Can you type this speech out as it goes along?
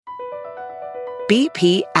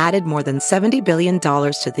BP added more than $70 billion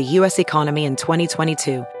to the U.S. economy in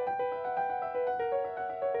 2022.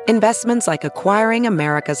 Investments like acquiring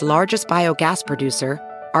America's largest biogas producer,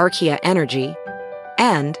 Archaea Energy,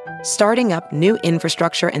 and starting up new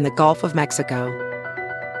infrastructure in the Gulf of Mexico.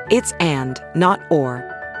 It's and, not or.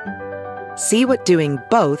 See what doing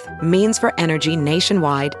both means for energy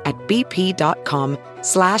nationwide at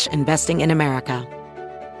bp.com/investing in America.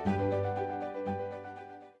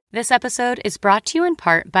 This episode is brought to you in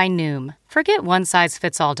part by Noom. Forget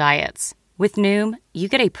one-size-fits-all diets. With Noom, you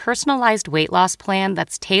get a personalized weight loss plan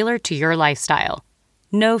that's tailored to your lifestyle.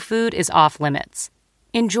 No food is off limits.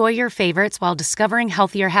 Enjoy your favorites while discovering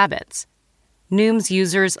healthier habits. Noom's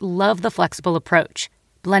users love the flexible approach,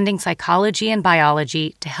 blending psychology and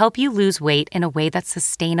biology to help you lose weight in a way that's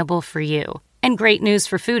sustainable for you. And great news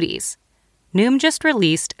for foodies. Noom just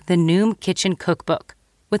released the Noom Kitchen Cookbook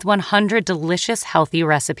with 100 delicious, healthy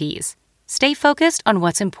recipes. Stay focused on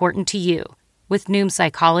what's important to you with Noom's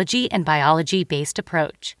psychology and biology-based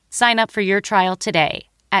approach. Sign up for your trial today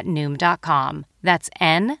at Noom.com. That's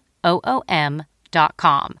NOOM.com.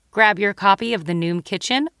 Grab your copy of the Noom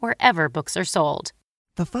Kitchen wherever books are sold.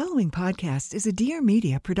 The following podcast is a Dear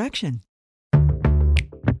Media production.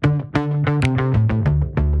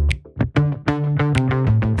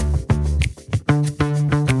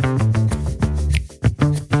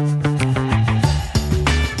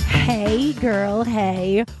 Hey, girl,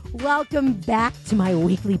 hey. Welcome back to my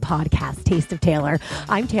weekly podcast, Taste of Taylor.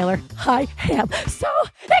 I'm Taylor. I am so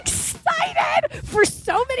excited for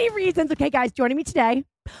so many reasons. Okay, guys, joining me today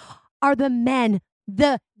are the men,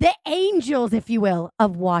 the angels, if you will,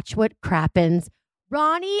 of Watch What Crappens.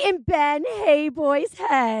 Ronnie and Ben. Hey, boys.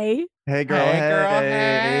 Hey. Hey, girl. Hey, girl.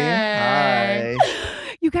 Hey. Hi.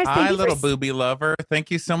 You guys, Hi, little booby lover. Thank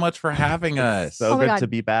you so much for having us. So good to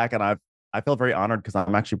be back. And I feel very honored because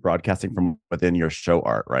I'm actually broadcasting from within your show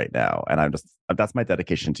art right now. And that's my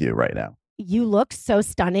dedication to you right now. You look so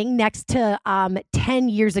stunning next to 10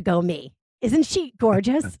 years ago me. Isn't she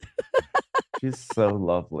gorgeous? She's so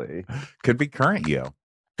lovely. Could be current you.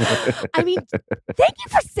 I mean, thank you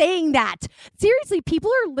for saying that. Seriously, people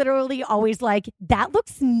are literally always like, that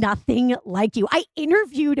looks nothing like you. I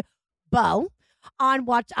interviewed Bo on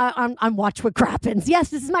Watch What Crappens. Yes,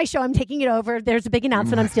 this is my show. I'm taking it over. There's a big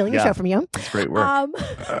announcement. I'm stealing your show from you. That's great work.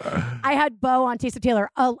 I had Bo on Taste of Taylor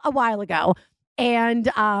a while ago,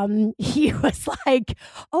 and he was like,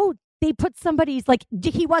 oh, they put somebody's, like,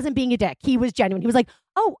 he wasn't being a dick. He was genuine. He was like,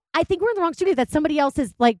 oh, I think we're in the wrong studio. That's somebody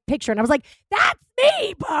else's, like, picture. And I was like, that's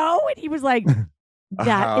me, Bo. And he was like,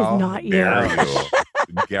 that is not you.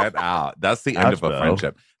 Get out. That's the end of a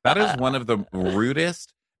friendship. That is one of the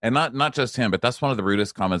rudest, and not just him, but that's one of the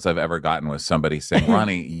rudest comments I've ever gotten, was somebody saying,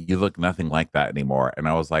 Ronnie, you look nothing like that anymore. And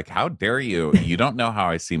I was like, how dare you? You don't know how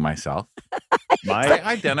I see myself. I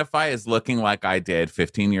identify as looking like I did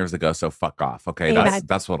 15 years ago, so fuck off. Okay,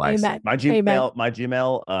 that's what I say. My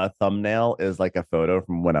Gmail thumbnail is like a photo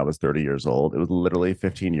from when I was 30 years old. It was literally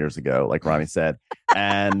 15 years ago, like Ronnie said.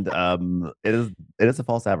 And it is a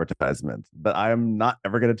false advertisement, but I'm not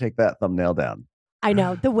ever going to take that thumbnail down. I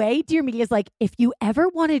know. The way Dear Media is like, if you ever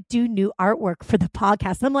want to do new artwork for the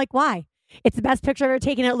podcast, I'm like, why? It's the best picture I've ever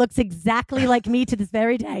taken. It looks exactly like me to this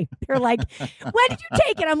very day. They're like, when did you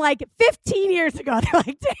take it? I'm like, 15 years ago. They're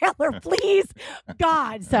like, Taylor, please,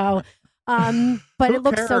 God. So, but it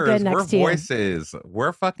looks so good next to you.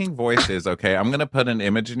 We're fucking voices, okay? I'm going to put an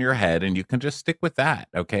image in your head and you can just stick with that,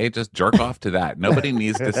 okay? Just jerk off to that. Nobody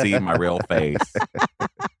needs to see my real face.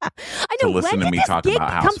 I know. To listen to me talk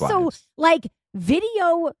about housewives. So, like,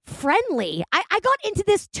 video friendly. I got into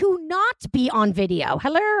this to not be on video.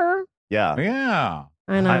 Hello. Yeah.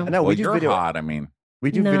 I know. Well, we do video. Hot, I mean,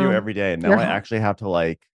 we do video every day, and now I actually have to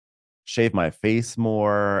like shave my face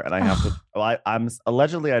more, and I have to. Well, I'm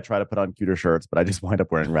allegedly I try to put on cuter shirts, but I just wind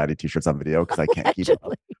up wearing ratty t-shirts on video because I can't keep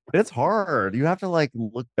up. It's hard. You have to like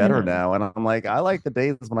look better now, and I'm like, I like the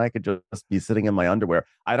days when I could just be sitting in my underwear.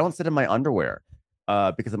 I don't sit in my underwear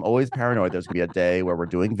because I'm always paranoid. There's gonna be a day where we're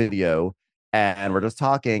doing video and we're just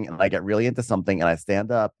talking, and I get really into something, and I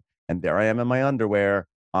stand up, and there I am in my underwear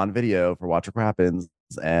on video for Watch What Crappens,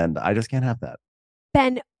 and I just can't have that.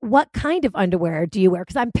 Ben, what kind of underwear do you wear?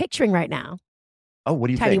 Because I'm picturing right now. Oh, what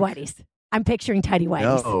do you tidy think? Whities. I'm picturing tidy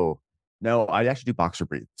whities. No, I actually do boxer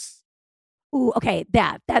briefs. Ooh, okay,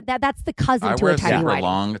 that's the cousin to a tidy whitey. I wear super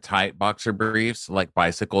long, tight boxer briefs, like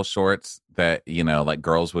bicycle shorts that, like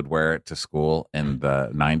girls would wear to school in the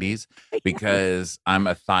 90s, because I'm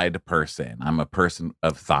a thighed person. I'm a person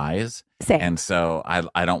of thighs. Same. And so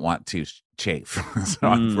I don't want to chafe. So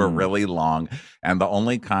I wear really long. And the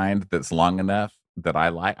only kind that's long enough that I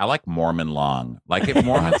like Mormon long. Like if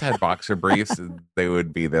Mormons had boxer briefs, they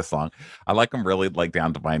would be this long. I like them really like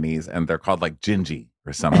down to my knees, and they're called like Gingy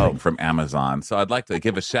or something from Amazon. So I'd like to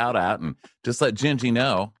give a shout out and just let Gingy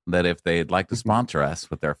know that if they'd like to sponsor us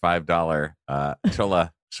with their $5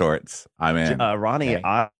 Chola shorts, I'm in. Ronnie,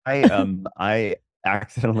 okay? I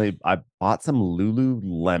accidentally bought some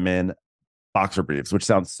Lululemon boxer briefs, which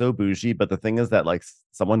sounds so bougie, but the thing is that like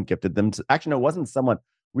someone gifted them to, actually no, it wasn't someone.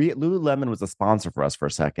 Lululemon was a sponsor for us for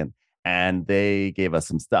a second, and they gave us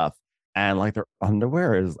some stuff, and like their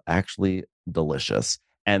underwear is actually delicious.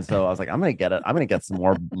 And so I was like, I'm gonna get some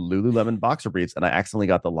more Lululemon boxer briefs, and I accidentally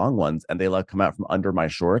got the long ones, and they like come out from under my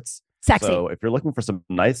shorts. Sexy. So if you're looking for some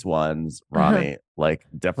nice ones, Ronnie, like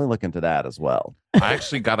definitely look into that as well. I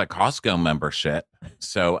actually got a Costco membership,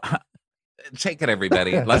 so take it,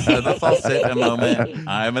 everybody. Let's all sit a moment.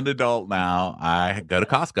 I'm an adult now. I go to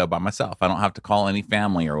Costco by myself. I don't have to call any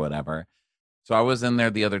family or whatever. So I was in there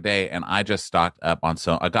the other day, and I just stocked up on.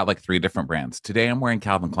 So I got like 3 different brands. Today I'm wearing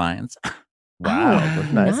Calvin Klein's. Wow,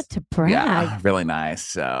 that's nice. Not to brag. Yeah, really nice.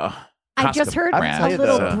 So I just heard a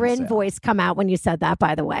little Bryn voice come out when you said that,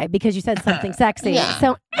 by the way, because you said something sexy. Yeah.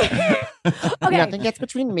 So, okay. Nothing gets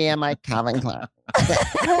between me and my Calvin Klein.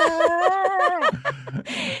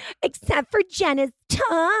 Except for Jenna's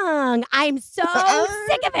tongue. I'm so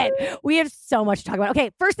sick of it. We have so much to talk about.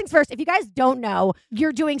 Okay, first things first, if you guys don't know,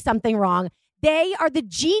 you're doing something wrong. They are the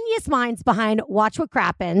genius minds behind Watch What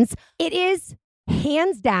Crappens. It is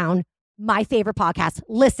hands down my favorite podcast.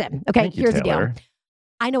 Listen, okay, Thank you, here's Taylor. the deal.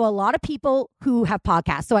 I know a lot of people who have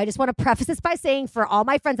podcasts. So I just want to preface this by saying for all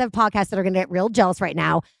my friends that have podcasts that are going to get real jealous right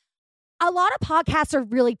now, a lot of podcasts are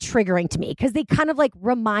really triggering to me because they kind of like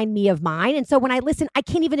remind me of mine. And so when I listen, I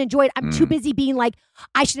can't even enjoy it. I'm too busy being like,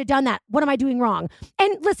 I should have done that. What am I doing wrong?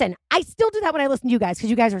 And listen, I still do that when I listen to you guys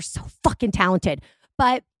because you guys are so fucking talented.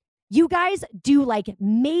 But you guys do like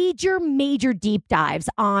major deep dives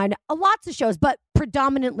on lots of shows, but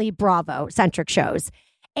predominantly Bravo-centric shows.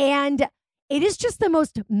 And it is just the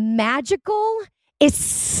most magical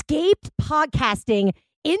escape podcasting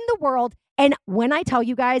in the world. And when I tell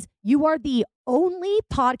you guys, you are the only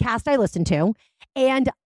podcast I listen to. And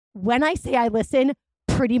when I say I listen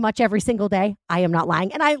pretty much every single day, I am not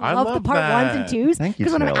lying. And I love the part that. 1s and 2s. Thank you,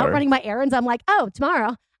 Because when I'm out Taylor. running my errands, I'm like, oh,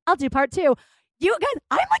 tomorrow I'll do part 2. You guys,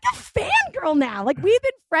 I'm like a fangirl now. Like we've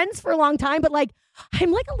been friends for a long time, but like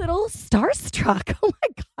I'm like a little starstruck. Oh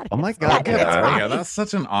my God. Oh my it's God, fine. It's Yeah, fine. yeah, that's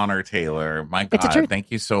such an honor, Taylor. My It's a God, truth. thank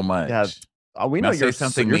you so much. Yeah, we know Now say you're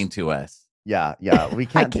something you're- mean to us. Yeah, we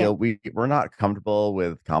can't deal. We're not comfortable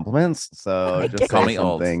with compliments, so just Call say me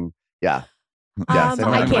old. something. Yeah, say I something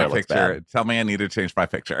Tell me can't. my that looks picture. bad. Tell me I need to change my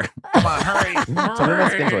picture. Come on, hurry. Something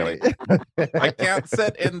that skins oily. I can't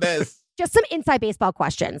sit in this. Just some inside baseball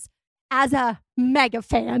questions. As a mega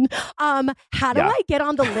fan, how do Yeah. I get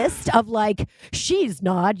on the list of like, she's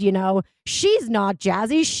not Jazzy,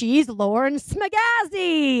 she's Lauren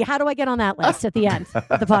Smagazi. How do I get on that list at the end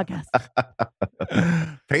of the podcast?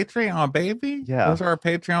 Patreon, baby. Yeah. Those are our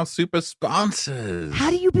Patreon super sponsors. How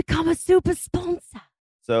do you become a super sponsor?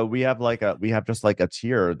 So we have just like a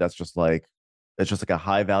tier that's just like it's just like a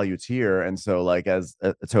high value tier, and so like as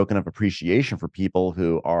a token of appreciation for people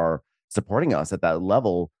who are supporting us at that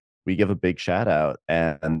level, we give a big shout out.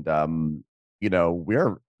 And we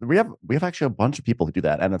have actually a bunch of people who do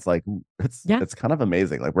that, and it's like it's kind of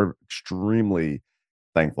amazing. Like we're extremely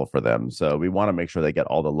thankful for them, so we want to make sure they get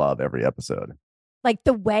all the love every episode. Like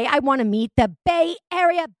the way I want to meet the Bay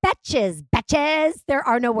Area betches. There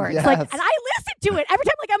are no words. Yes. Like, and I listen to it every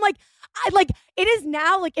time. It is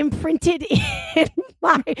now like imprinted in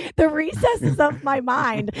the recesses of my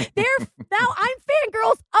mind. Now I'm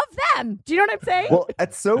fangirls of them. Do you know what I'm saying? Well,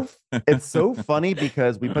 it's so funny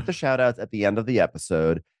because we put the shout outs at the end of the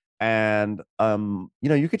episode, and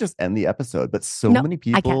you could just end the episode, but so many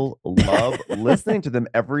people love listening to them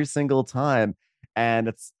every single time.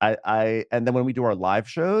 And and then when we do our live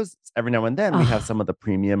shows, every now and then we have some of the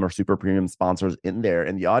premium or super premium sponsors in there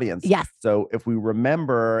in the audience. Yes. So if we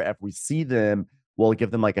see them, we'll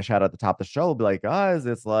give them like a shout out at the top of the show. We'll be like, guys,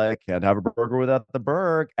 it's like can't have a burger without the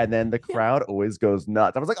Berg. And then the crowd always goes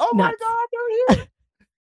nuts. I was like, oh my God, they're here.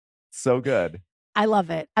 So good. I love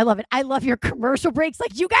it. I love your commercial breaks.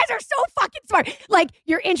 Like, you guys are so fucking smart. Like,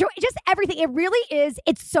 your intro, just everything. It really is.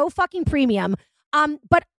 It's so fucking premium.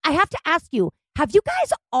 But I have to ask you, have you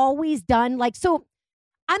guys always done so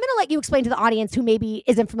I'm going to let you explain to the audience who maybe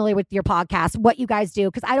isn't familiar with your podcast, what you guys do.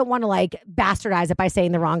 Cause I don't want to bastardize it by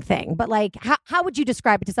saying the wrong thing, but how would you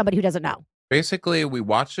describe it to somebody who doesn't know? Basically, we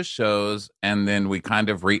watch the shows and then we kind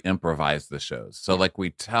of re-improvise the shows. So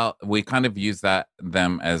we kind of use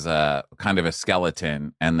them as a kind of a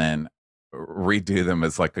skeleton, and then redo them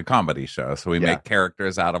as like a comedy show. So we make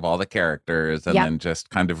characters out of all the characters, and then just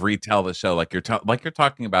kind of retell the show like you're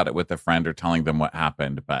talking about it with a friend or telling them what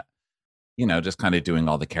happened, but just kind of doing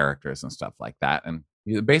all the characters and stuff like that, and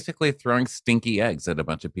basically throwing stinky eggs at a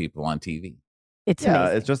bunch of people on TV. It's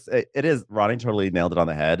amazing. It's just it is. Ronnie totally nailed it on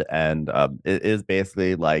the head, and it is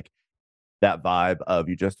basically like that vibe of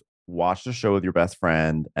you just watch the show with your best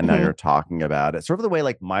friend, and now you're talking about it. Sort of the way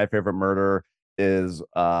like My Favorite Murder is,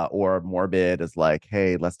 or Morbid is like,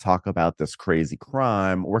 hey, let's talk about this crazy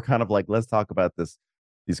crime. We're kind of like, let's talk about these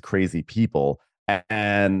crazy people.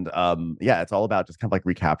 And it's all about just kind of like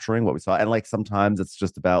recapturing what we saw. And like sometimes it's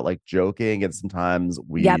just about like joking, and sometimes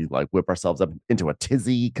we like whip ourselves up into a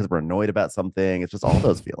tizzy because we're annoyed about something. It's just all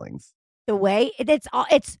those feelings. The way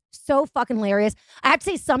it's so fucking hilarious. I have to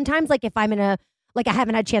say, sometimes like if I'm in I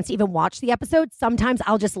haven't had a chance to even watch the episode, sometimes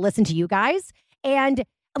I'll just listen to you guys, and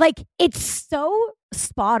like it's so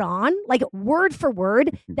spot on, like word for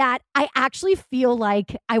word, that I actually feel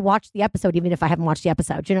like I watched the episode even if I haven't watched the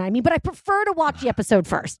episode. Do you know what I mean? But I prefer to watch the episode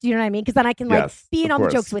first. Do you know what I mean? Because then I can like be in all the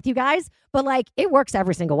jokes with you guys. But like it works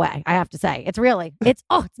every single way, I have to say. It's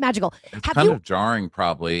magical. It's kind of jarring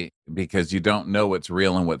probably because you don't know what's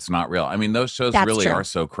real and what's not real. I mean, those shows really are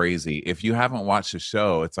so crazy. If you haven't watched the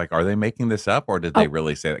show, it's like, are they making this up or did they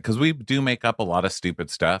really say that? Because we do make up a lot of stupid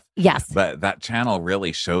stuff. Yes. But that channel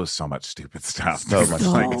really shows so much stupid stuff. So much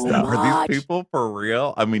stupid stuff. Are these people for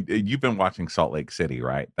real? I mean, you've been watching Salt Lake City,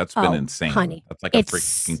 right? That's been insane. Honey, that's like a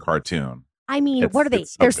freaking cartoon. I mean, what are they?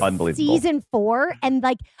 There's season 4, and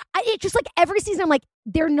like it's just like every season, I'm like,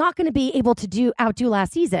 they're not going to be able to outdo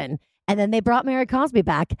last season. And then they brought Mary Cosby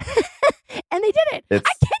back, and they did it. I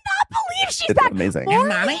cannot believe she's back. Amazing.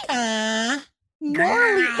 Morally,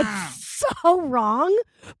 it's so wrong.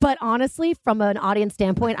 But honestly, from an audience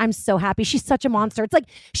standpoint, I'm so happy. She's such a monster. It's like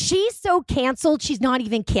she's so canceled, she's not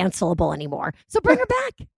even cancelable anymore. So bring her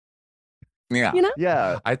back. Yeah.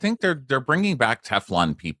 Yeah. I think they're bringing back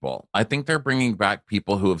Teflon people. I think they're bringing back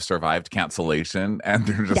people who have survived cancellation, and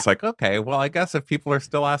they're just like, okay, well, I guess if people are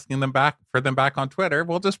still asking them back on Twitter,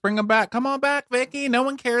 we'll just bring them back. Come on back, Vicki. No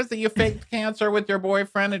one cares that you faked cancer with your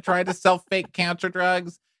boyfriend and tried to sell fake cancer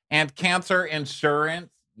drugs and cancer insurance.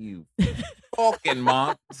 You fucking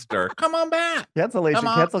monster. Come on back.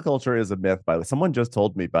 Cancel culture is a myth. Someone just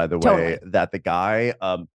told me, by the way, that the guy,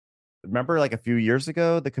 remember like a few years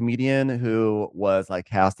ago, the comedian who was like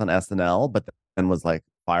cast on SNL, but then was like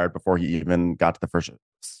fired before he even got to the first,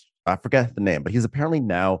 I forget the name, but he's apparently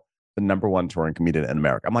now the #1 touring comedian in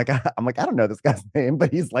America. I'm like, I don't know this guy's name,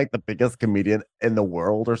 but he's like the biggest comedian in the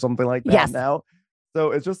world or something like that now. So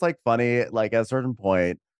it's just like funny. Like at a certain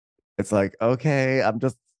point, it's like, okay, I'm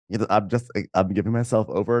giving myself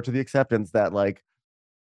over to the acceptance that like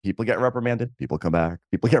people get reprimanded, people come back,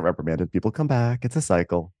 people get reprimanded, people come back. It's a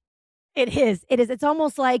cycle. It is. It's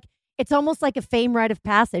almost like a fame rite of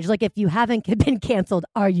passage. Like if you haven't been canceled,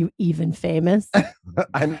 are you even famous?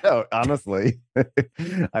 I know, honestly.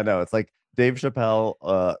 I know. It's like Dave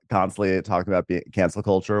Chappelle constantly talking about cancel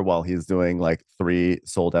culture while he's doing like 3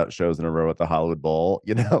 sold out shows in a row at the Hollywood Bowl.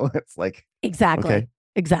 It's like exactly.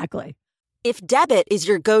 If debit is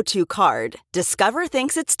your go-to card, Discover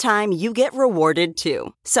thinks it's time you get rewarded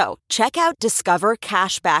too. So, check out Discover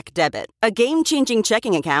Cashback Debit, a game-changing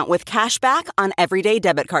checking account with cash back on everyday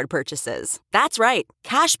debit card purchases. That's right.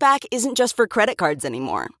 Cashback isn't just for credit cards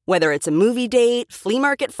anymore. Whether it's a movie date, flea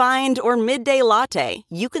market find, or midday latte,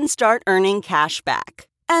 you can start earning cash back.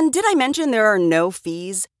 And did I mention there are no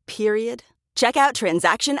fees, period? Check out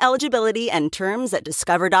transaction eligibility and terms at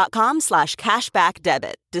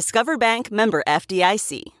discover.com/cashbackdebit. Discover Bank, member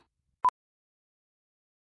FDIC.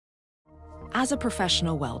 As a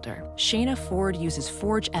professional welder, Shayna Ford uses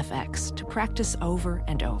Forge FX to practice over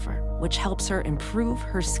and over, which helps her improve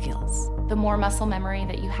her skills. The more muscle memory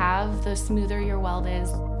that you have, the smoother your weld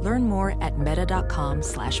is. Learn more at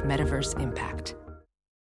meta.com/metaverseimpact.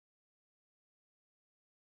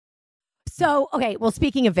 So, okay, well,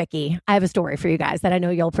 speaking of Vicki, I have a story for you guys that I know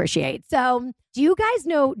you'll appreciate. So, do you guys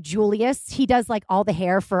know Julius? He does like all the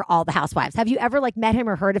hair for all the housewives. Have you ever like met him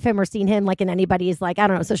or heard of him or seen him like in anybody's like, I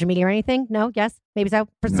don't know, social media or anything? No? Yes? Maybe so?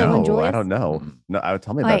 Priscilla and Julius? I don't know. No,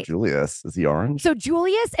 tell me about Julius. Is he orange? So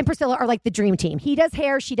Julius and Priscilla are like the dream team. He does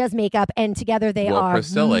hair, she does makeup, and together they are.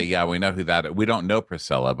 Priscilla, yeah, we know who that is. We don't know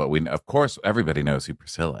Priscilla, but of course, everybody knows who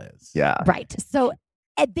Priscilla is. Yeah. Right. So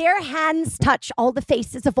their hands touch all the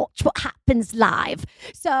faces of Watch What Happens live.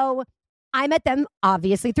 So I met them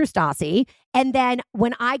obviously through Stassi. And then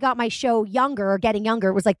when I got my show Getting Younger,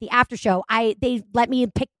 it was like the after show. They let me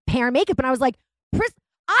pick hair and makeup. And I was like, I want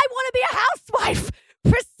to be a housewife.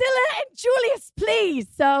 Priscilla and Julius, please.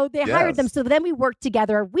 So they hired them. So then we worked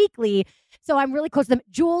together weekly. So I'm really close to them.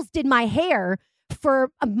 Jules did my hair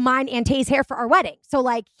for mine and Tay's hair for our wedding. So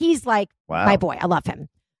like, he's like my boy. I love him.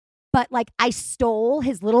 But like, I stole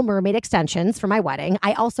his Little Mermaid extensions for my wedding.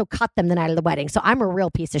 I also cut them the night of the wedding. So I'm a real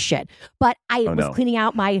piece of shit. But I was cleaning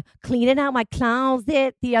out my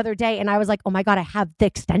closet the other day. And I was like, oh my God, I have the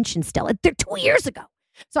extensions still. They're 2 years ago.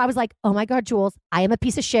 So I was like, oh my God, Jules, I am a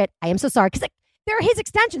piece of shit. I am so sorry. Because they're his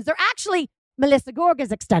extensions. They're actually Melissa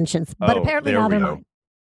Gorga's extensions. But apparently now they're mine.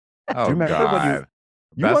 Oh, God.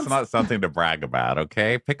 That's not something to brag about,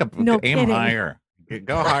 okay? Aim higher.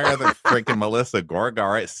 Go higher than freaking Melissa Gorga.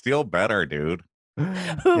 All right, steal better, dude. Who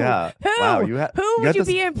would you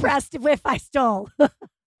be impressed with if I stole?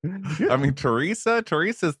 I mean,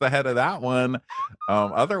 Teresa's the head of that one.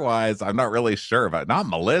 Otherwise, I'm not really sure, but not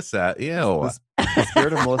Melissa. Ew. The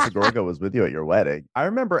spirit of Melissa Gorga was with you at your wedding. I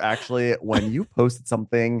remember actually when you posted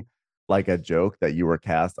something like a joke that you were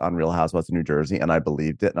cast on Real Housewives of New Jersey, and I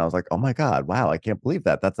believed it, and I was like, oh my God, wow, I can't believe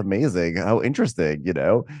that. That's amazing. How interesting, you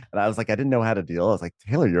know? And I was like, I didn't know how to deal. I was like,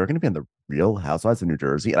 Taylor, you're going to be on the Real Housewives of New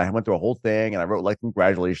Jersey. And I went through a whole thing, and I wrote like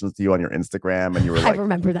congratulations to you on your Instagram, and you were like, I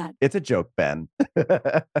remember that. It's a joke, Ben.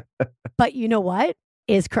 But you know what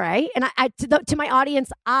is cray? And to my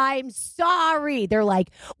audience, I'm sorry. They're like,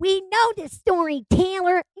 we know this story,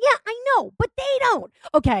 Taylor. Yeah, I know, but they don't.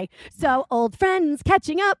 Okay, so old friends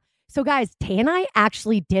catching up. So guys, Tay and I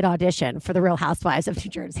actually did audition for the Real Housewives of New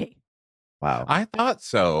Jersey. Wow. I thought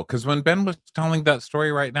so. Because when Ben was telling that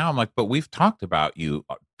story right now, I'm like, but we've talked about you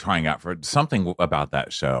trying out for something about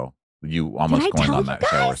that show. You almost going on that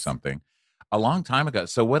show or something a long time ago.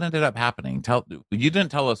 So what ended up happening? You didn't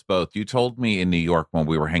tell us both. You told me in New York when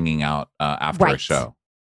we were hanging out after a show.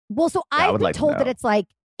 Well, so I've been told that it's like,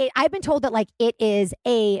 I've been told that like it is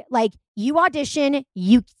you audition,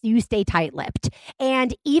 you stay tight-lipped.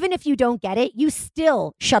 And even if you don't get it, you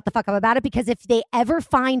still shut the fuck up about it, because if they ever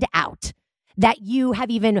find out that you have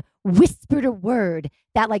even whispered a word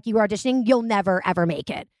that like you were auditioning, you'll never, ever make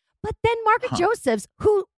it. But then Margaret Josephs,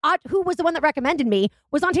 who was the one that recommended me,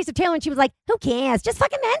 was on Taste of Taylor, and she was like, who cares? Just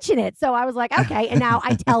fucking mention it. So I was like, okay. And now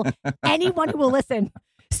I tell anyone who will listen,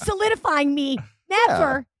 solidifying me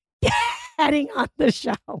never getting on the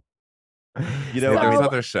show. You know, there's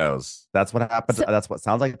other shows. That's what happened. That's what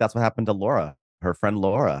sounds like. That's what happened to Laura, her friend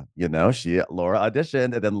Laura. You know, Laura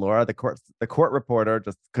auditioned, and then Laura, the court reporter,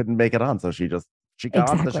 just couldn't make it on, so she got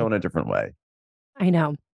on the show in a different way. I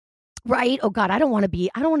know, right? Oh God, I don't want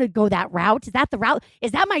to go that route. Is that the route?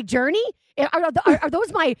 Is that my journey? Are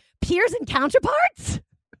those my peers and counterparts?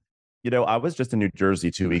 You know, I was just in New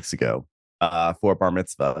Jersey 2 weeks ago for bar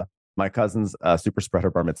mitzvah, my cousin's super spreader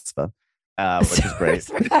bar mitzvah. Which is great.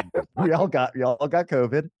 we all got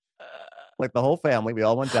COVID, like the whole family. We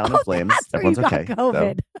all went down in flames. Everyone's okay.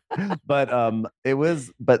 COVID. So. But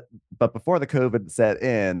before the COVID set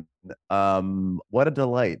in, what a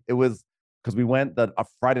delight it was, because we went a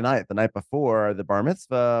Friday night, the night before the bar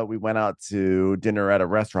mitzvah. We went out to dinner at a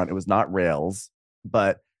restaurant. It was not Rails,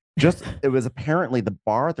 but it was apparently the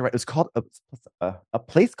bar at the right. It was called a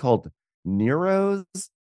place called Nero's,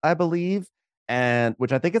 I believe. And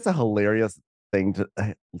which I think it's a hilarious thing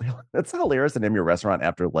it's hilarious to name your restaurant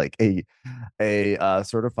after like a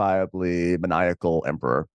certifiably maniacal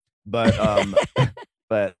emperor. But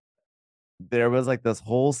but there was like this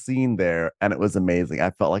whole scene there, and it was amazing.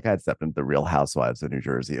 I felt like I had stepped into the Real Housewives of New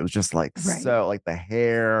Jersey. It was just like so like the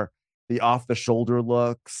hair, the off the shoulder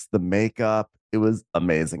looks, the makeup. It was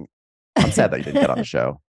amazing. I'm sad that you didn't get on the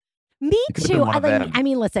show. Me too. I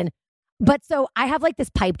mean, listen. But so I have like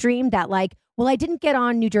this pipe dream that like, well, I didn't get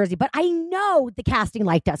on New Jersey, but I know the casting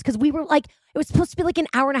liked us, because we were like, it was supposed to be like an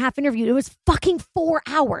hour and a half interview. It was fucking 4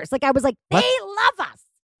 hours. Like I was like, they love us,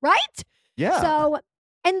 right? Yeah. So,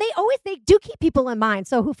 and they do keep people in mind.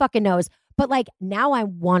 So who fucking knows? But like now I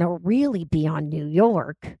want to really be on New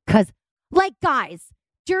York, because like guys,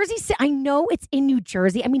 Jersey City, I know it's in New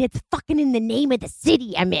Jersey. I mean, it's fucking in the name of the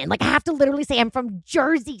city I'm in. Like I have to literally say I'm from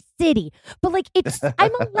Jersey City, but like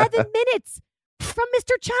I'm 11 minutes from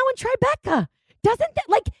Mr. Chow and Tribeca. Doesn't that,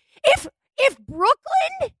 like, if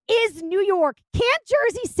Brooklyn is New York, can't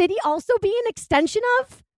Jersey City also be an extension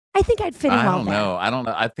of? I think I'd fit in well there. I don't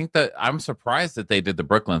know. I think that I'm surprised that they did the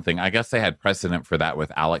Brooklyn thing. I guess they had precedent for that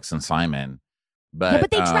with Alex and Simon. But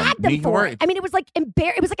they dragged them for it. I mean, it was like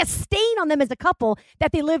it was like a stain on them as a couple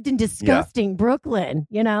that they lived in disgusting Brooklyn,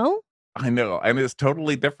 you know? I know. And it's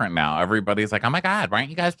totally different now. Everybody's like, oh my God, why aren't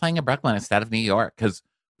you guys playing in Brooklyn instead of New York? Because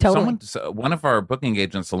one of our booking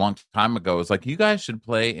agents a long time ago was like, you guys should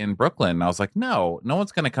play in Brooklyn. And I was like, no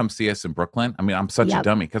one's going to come see us in Brooklyn. I mean, I'm such a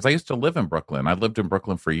dummy, because I used to live in Brooklyn. I lived in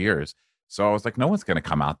Brooklyn for years. So I was like, no one's going to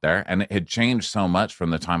come out there. And it had changed so much from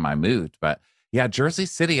the time I moved. But Yeah, Jersey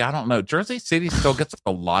City, I don't know. Jersey City still gets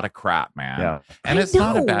a lot of crap, man. Yeah. And it's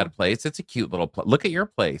not a bad place. It's a cute little place. Look at your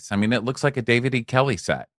place. I mean, it looks like a David E. Kelly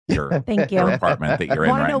set. Thank you. Your apartment that you're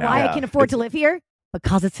in right now. Want to know why I can afford to live here?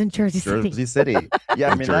 Because it's in Jersey City. Jersey City.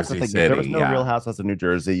 Yeah, I mean, that's the thing. If there was no yeah. Real Housewives of New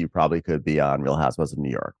Jersey, you probably could be on Real Housewives of New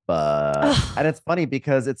York. But and it's funny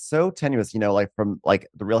because it's so tenuous, you know, like from like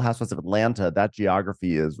the Real Housewives of Atlanta, that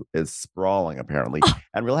geography is sprawling apparently.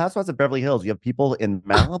 And Real Housewives of Beverly Hills, you have people in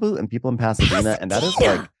Malibu and people in Pasadena, and that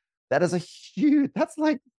is a huge, that's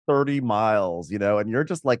like 30 miles, you know, and you're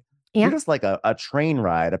just like a train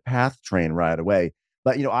ride, a path train ride away.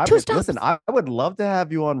 But you know, I would love to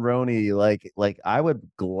have you on Roni. Like I would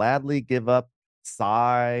gladly give up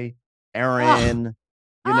Sai, Aaron.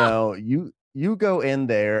 You know, you go in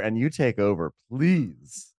there and you take over,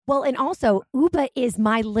 please. Well, and also Uba is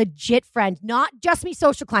my legit friend, not just me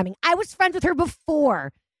social climbing. I was friends with her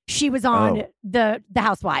before she was on the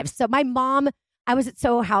Housewives. So my mom, I was at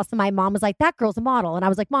Soho House and my mom was like, that girl's a model. And I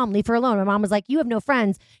was like, Mom, leave her alone. My mom was like, you have no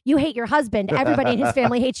friends. You hate your husband. Everybody in his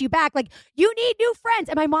family hates you back. Like, you need new friends.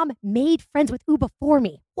 And my mom made friends with Uba for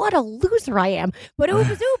me. What a loser I am. But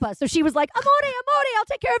Uba's Uba. So she was like, Amore, I'll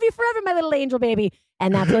take care of you forever, my little angel baby.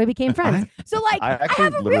 And that's how we became friends. So like, I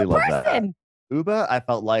have a real person. Uba, I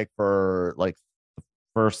felt like for like the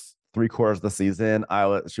first 3/4 of the season,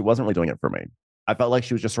 she wasn't really doing it for me. I felt like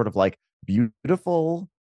she was just sort of like beautiful.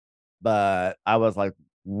 But I was like,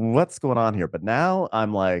 what's going on here? But now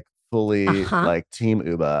I'm like fully like team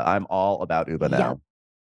Uba. I'm all about Uba now. Yeah.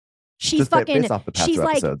 She's based off the past two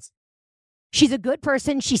episodes. She's a good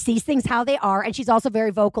person. She sees things how they are. And she's also very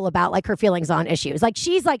vocal about like her feelings on issues. Like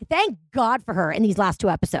she's like, thank God for her in these last 2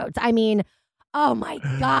 episodes. I mean, oh my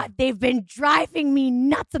God, they've been driving me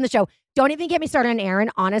nuts on the show. Don't even get me started on Aaron.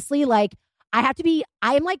 Honestly, like I have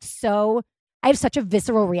such a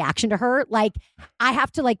visceral reaction to her. Like I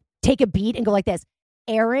have to like take a beat and go like this.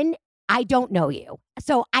 Aaron, I don't know you.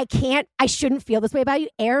 So I shouldn't feel this way about you.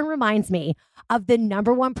 Aaron reminds me of the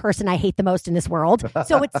number one person I hate the most in this world.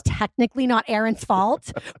 So it's technically not Aaron's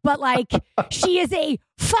fault, but like she is a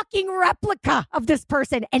fucking replica of this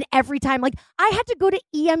person. And every time, like I had to go to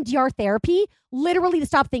EMDR therapy literally to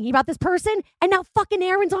stop thinking about this person. And now fucking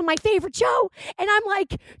Aaron's on my favorite show. And I'm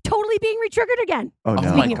like totally being re-triggered again. Oh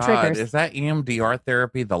my God. Triggers. Is that EMDR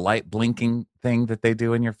therapy, the light blinking thing that they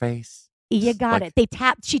do in your face? You got it.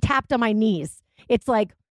 She tapped on my knees. It's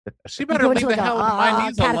like, she better leave the hell my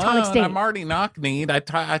knees alone. I'm already knock-kneed. I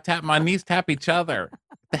tap my knees, tap each other.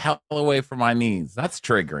 Get the hell away from my knees. That's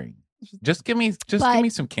triggering. Just give me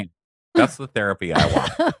some candy. That's the therapy I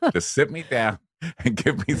want. Just sit me down and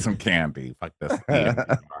give me some candy. Fuck this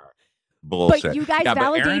bullshit. But you guys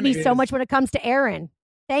validate me so much when it comes to Aaron.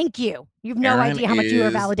 Thank you. You have no idea how much you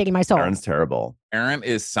are validating my soul. Aaron's terrible. Aaron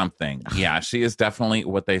is something. Yeah, she is definitely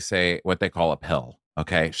what they call a pill.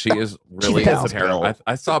 Okay, she is really terrible.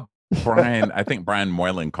 I saw Brian. I think Brian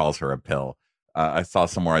Moylan calls her a pill. I saw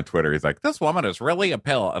somewhere on Twitter. He's like, "This woman is really a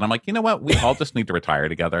pill," and I'm like, you know what? We all just need to retire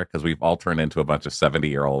together because we've all turned into a bunch of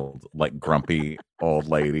 70-year-old, like grumpy old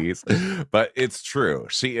ladies. But it's true.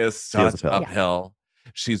 She is such a pill.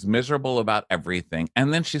 She's miserable about everything,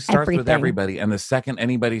 and then she starts with everybody. And the second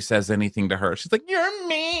anybody says anything to her, she's like, "You're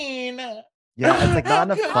mean." Yeah, it's like not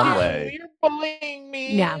in a fun way. You're bullying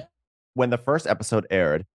me. Yeah. When the first episode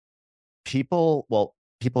aired, people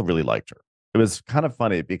really liked her. It was kind of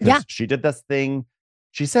funny because she did this thing.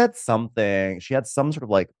 She said something. She had some sort of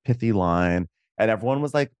like pithy line, and everyone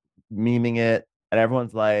was like memeing it. And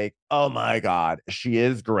everyone's like, "Oh my God, she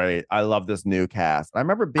is great. I love this new cast." And I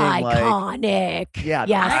remember being iconic.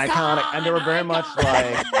 Iconic. And they were very much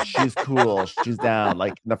like, "She's cool. She's down."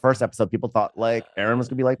 Like in the first episode, people thought like Erin was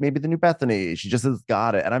gonna be like maybe the new Bethany. She just has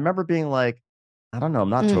got it. And I remember being like, I don't know, I'm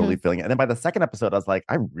not totally feeling it. And then by the second episode, I was like,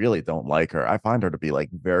 I really don't like her. I find her to be like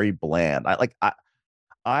very bland.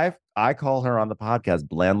 I call her on the podcast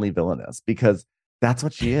blandly villainous because that's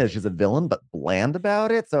what she is. She's a villain, but bland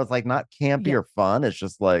about it. So it's like not campy or fun. It's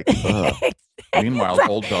just like, Meanwhile,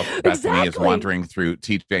 old Bethany is wandering through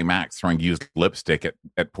TJ Maxx throwing used lipstick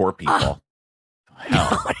at poor people.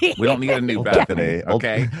 Hell, we don't need a new Bethany,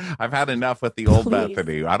 okay? I've had enough with the old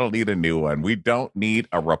Bethany. I don't need a new one. We don't need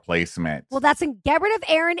a replacement. Well, get rid of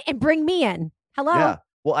Aaron and bring me in. Hello? Yeah.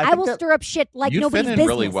 Well, I will stir up shit like nobody's business. You fit in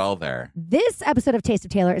really well there. This episode of Taste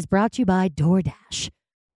of Taylor is brought to you by DoorDash.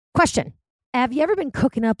 Question. Have you ever been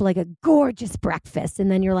cooking up like a gorgeous breakfast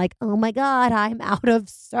and then you're like, oh my God, I'm out of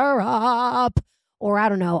syrup? Or I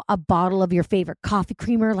don't know, a bottle of your favorite coffee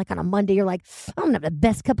creamer. Like on a Monday, you're like, I'm going to have the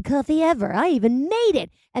best cup of coffee ever. I even made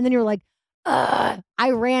it. And then you're like,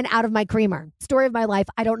 I ran out of my creamer. Story of my life.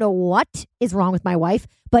 I don't know what is wrong with my wife,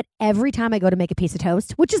 but every time I go to make a piece of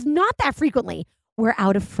toast, which is not that frequently, we're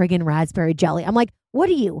out of friggin' raspberry jelly. I'm like, what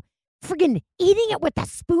are you? Friggin' eating it with a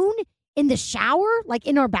spoon in the shower, like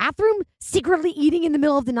in our bathroom, secretly eating in the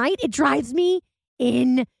middle of the night? It drives me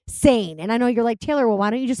insane. And I know you're like, Taylor, well, why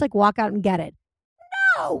don't you just like walk out and get it?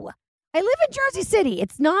 No. I live in Jersey City.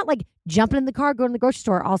 It's not like jumping in the car, going to the grocery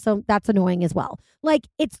store. Also, that's annoying as well. Like,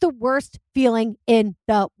 it's the worst feeling in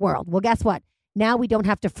the world. Well, guess what? Now we don't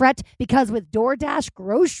have to fret because with DoorDash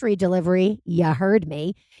grocery delivery, you heard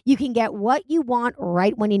me, you can get what you want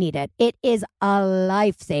right when you need it. It is a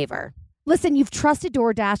lifesaver. Listen, you've trusted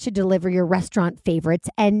DoorDash to deliver your restaurant favorites,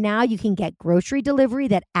 and now you can get grocery delivery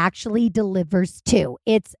that actually delivers too.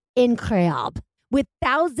 It's incredible. With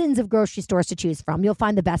thousands of grocery stores to choose from, you'll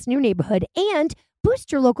find the best in your neighborhood and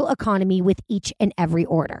boost your local economy with each and every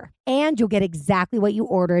order. And you'll get exactly what you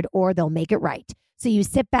ordered, or they'll make it right. So you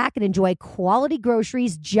sit back and enjoy quality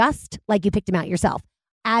groceries just like you picked them out yourself.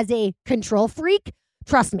 As a control freak,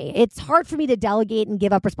 trust me, it's hard for me to delegate and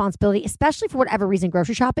give up responsibility, especially for whatever reason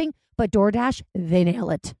grocery shopping, but DoorDash, they nail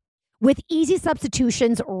it. With easy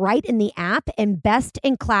substitutions right in the app and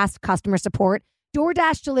best-in-class customer support,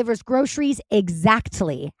 DoorDash delivers groceries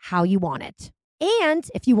exactly how you want it. And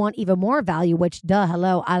if you want even more value, which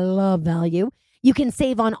hello, I love value, you can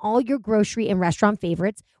save on all your grocery and restaurant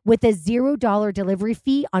favorites with a $0 delivery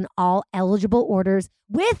fee on all eligible orders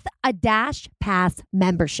with a Dash Pass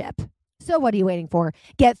membership. So what are you waiting for?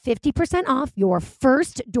 Get 50% off your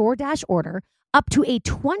first DoorDash order up to a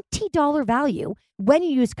 $20 value when you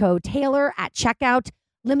use code Taylor at checkout.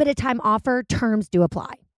 Limited time offer. Terms do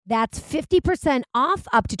apply. That's 50% off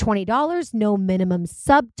up to $20, no minimum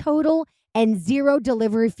subtotal, and 0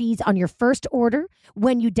 delivery fees on your first order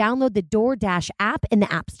when you download the DoorDash app in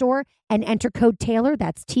the App Store and enter code Taylor.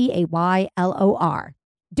 That's TAYLOR.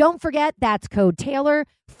 Don't forget, that's code Taylor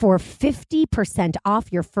for 50%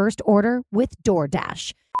 off your first order with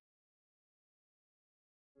DoorDash.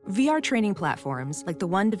 VR training platforms, like the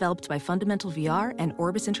one developed by Fundamental VR and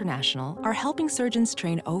Orbis International, are helping surgeons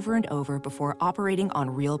train over and over before operating on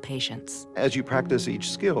real patients. As you practice each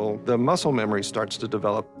skill, the muscle memory starts to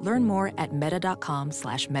develop. Learn more at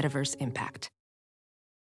meta.com/metaverseimpact.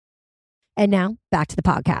 And now, back to the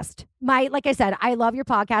podcast. Like I said, I love your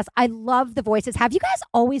podcast. I love the voices. Have you guys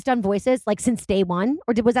always done voices, like since day one?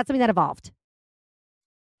 Or was that something that evolved?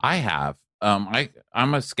 I have.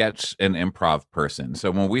 I'm a sketch and improv person. So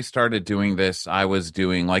when we started doing this, I was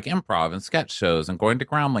doing like improv and sketch shows and going to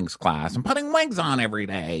groundlings class and putting wigs on every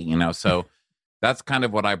day, so that's kind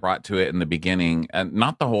of what I brought to it in the beginning, and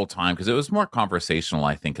not the whole time, because it was more conversational,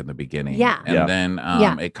 I think, in the beginning. Yeah. And then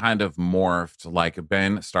it kind of morphed, like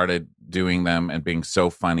Ben started doing them and being so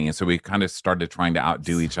funny. And so we kind of started trying to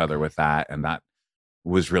outdo each other with that. And that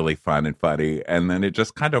was really fun and funny. And then it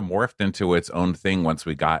just kind of morphed into its own thing once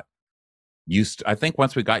we got used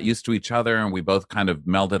to each other, and we both kind of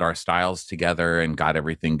melded our styles together and got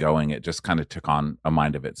everything going. It just kind of took on a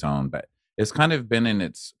mind of its own, but it's kind of been in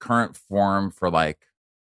its current form for like,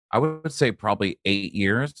 I would say probably 8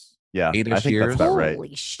 years. Yeah, 8-ish I think years. that's about right.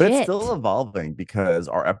 Holy shit. But it's still evolving because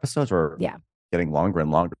our episodes are getting longer and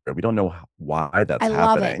longer. We don't know why that's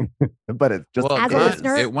happening, but it's just as a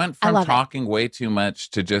listener, it went from talking way too much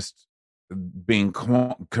to just being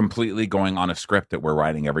completely going on a script that we're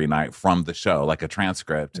writing every night from the show, like a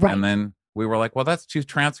transcript. Right. And then we were like, well, that's too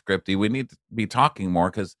transcripty. We need to be talking more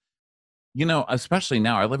because, especially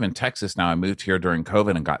now, I live in Texas now. I moved here during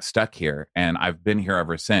COVID and got stuck here, and I've been here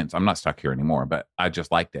ever since. I'm not stuck here anymore, but I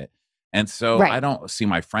just liked it. And so I don't see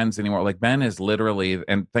my friends anymore. Like Ben is literally,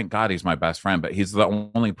 and thank God he's my best friend, but he's the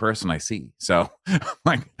only person I see. So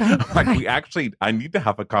I need to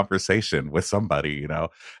have a conversation with somebody,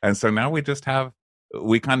 And so now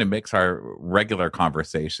we kind of mix our regular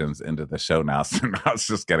conversations into the show now. So now it's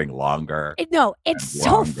just getting longer. It's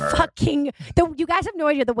so fucking, you guys have no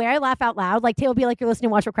idea the way I laugh out loud. Like Taylor will be like, you're listening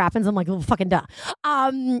to Watch What Crappens. I'm like, oh, fucking duh.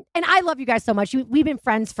 And I love you guys so much. We've been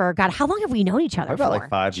friends for, God, how long have we known each other about for? like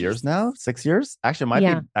 5 years now, 6 years. Actually,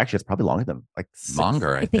 it's probably longer than like 6.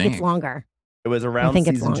 Longer. I think it's longer. It was around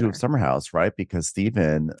season 2 of Summer House, right? Because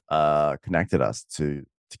Steven connected us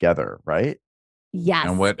together, right? Yes.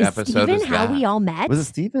 And what episode is that? How we all met? Was it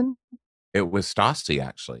Steven? It was Stassi,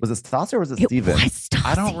 actually. Was it Stassi or was it Steven?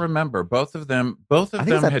 I don't remember. Both of them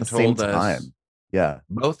had told us. Yeah.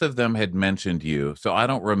 Both of them had mentioned you. So I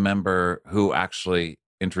don't remember who actually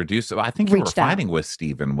introduced it. I think you were fighting with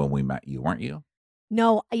Steven when we met you, weren't you?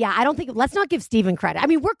 No, I don't think, let's not give Steven credit. I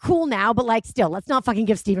mean, we're cool now, but like still, let's not fucking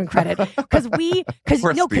give Steven credit. Because you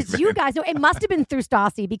guys know, it must have been through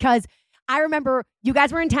Stassi because I remember you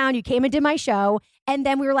guys were in town. You came and did my show. And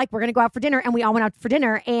then we were like, we're going to go out for dinner. And we all went out for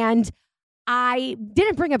dinner. And I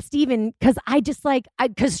didn't bring up Steven because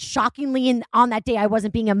because shockingly on that day, I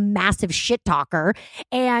wasn't being a massive shit talker.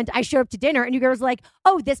 And I showed up to dinner and you guys were like,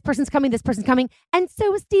 oh, this person's coming. And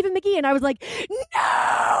so was Stephen McGee. And I was like, no.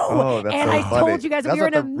 Oh, that's and so I funny. told you guys we were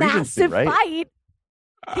in a massive fight.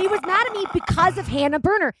 He was mad at me because of Hannah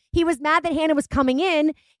Berner. He was mad that Hannah was coming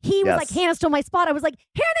in. He was like, Hannah stole my spot. I was like,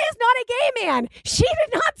 Hannah is not a gay man. She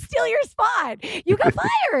did not steal your spot. You got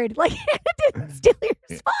fired. Like, Hannah didn't steal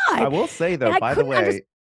your spot. I will say, though, by the way,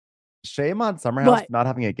 shame on Summerhouse not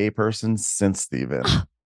having a gay person since Steven.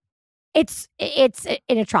 It's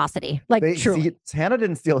an atrocity. Like, truly. Hannah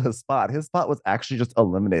didn't steal his spot. His spot was actually just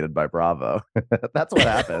eliminated by Bravo. That's what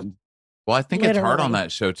happened. Well, I think it's hard on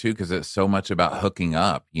that show, too, because it's so much about hooking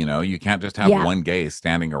up. You know, you can't just have one gay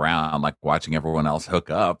standing around, like watching everyone else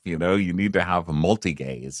hook up. You know, you need to have multiple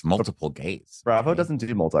gays. Bravo doesn't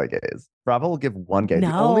do multi-gays. Bravo will give one gay. No,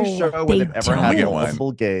 the only show where they've ever had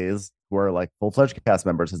multiple gays who are like full-fledged cast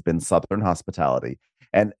members has been Southern Hospitality.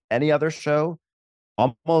 And any other show,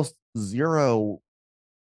 almost zero,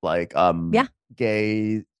 like,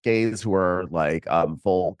 gays who are like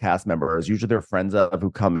full cast members. Usually they're friends of who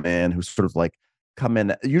come in, who sort of like come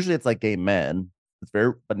in. Usually it's like gay men. It's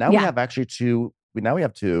very, but now we have actually two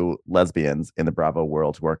lesbians in the Bravo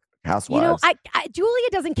world who are housewives. You know, Julia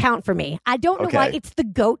doesn't count for me. I don't know why. It's the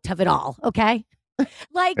goat of it all. Okay.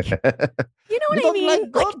 Like, you know what I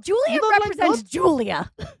mean? Like Julia represents Julia.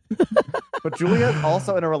 But Julia is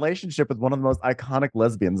also in a relationship with one of the most iconic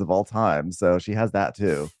lesbians of all time. So she has that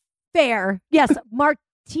too. Fair. Yes.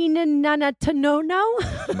 Martina Nanatanono.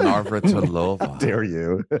 Navratilova. How dare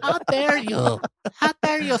you? How dare you? How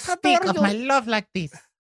dare you speak of my love like this?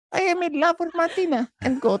 I am in love with Martina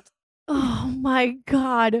and God. Oh my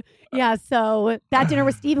God. Yeah. So that dinner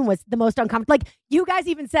with Steven was the most uncomfortable. Like, you guys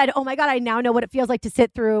even said, oh my God, I now know what it feels like to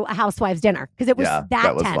sit through a housewives dinner. Because it was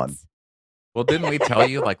that was tense. Fun. Well, didn't we tell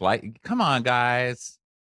you, like, come on, guys.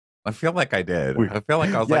 I feel like I did. I feel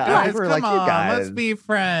like I was like, guys, come on, let's be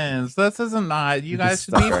friends. This isn't not. You guys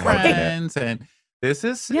should be friends. And this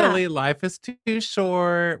is silly. Life is too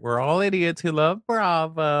short. We're all idiots who love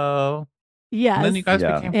Bravo. Yes. And then you guys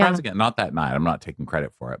became friends again. Not that night. I'm not taking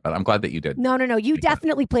credit for it, but I'm glad that you did. No. You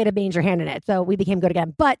definitely played a major hand in it. So we became good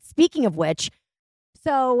again. But speaking of which,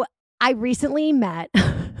 so I recently met,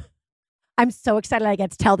 I'm so excited I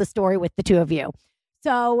get to tell the story with the two of you.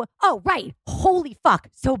 So, holy fuck.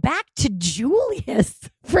 So back to Julius,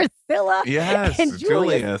 Priscilla, and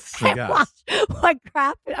Julius. Yes.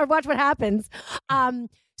 Watch What Happens.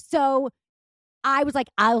 So I was like,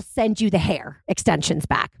 I'll send you the hair extensions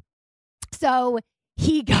back. So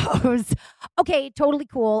he goes, okay, totally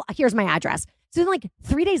cool. Here's my address. So then, like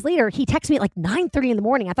 3 days later, he texts me at like 9:30 in the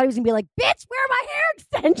morning. I thought he was gonna be like, bitch, where are my hair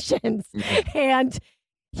extensions? And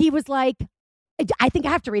he was like, I think I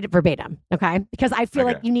have to read it verbatim, okay? Because I feel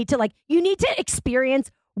like you need to experience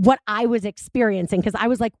what I was experiencing, because I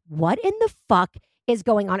was like, what in the fuck is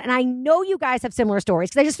going on? And I know you guys have similar stories,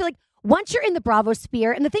 because I just feel like once you're in the Bravo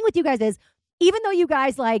sphere, and the thing with you guys is, even though you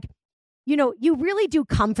guys like, you know, you really do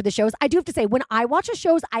come for the shows. I do have to say, when I watch the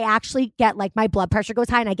shows, I actually get like, my blood pressure goes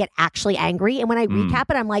high and I get actually angry. And when I recap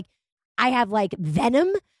it, I'm like, I have like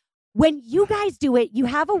venom. When you guys do it, you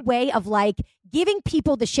have a way of like giving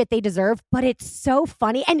people the shit they deserve, but it's so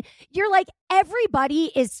funny. And you're like,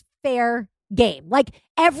 everybody is fair game. Like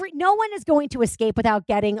no one is going to escape without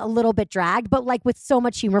getting a little bit dragged, but like with so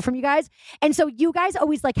much humor from you guys. And so you guys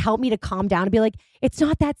always like help me to calm down and be like, it's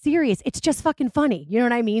not that serious. It's just fucking funny. You know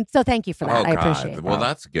what I mean? So thank you for that. I appreciate it. Well,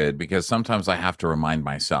 that's good, because sometimes I have to remind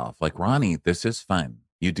myself, like, Ronnie, this is fun.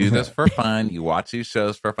 You do this for fun. You watch these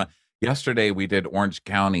shows for fun. Yesterday, we did Orange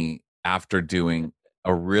County after doing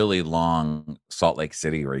a really long Salt Lake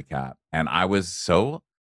City recap. And I was so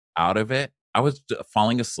out of it. I was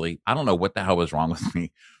falling asleep. I don't know what the hell was wrong with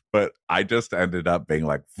me, but I just ended up being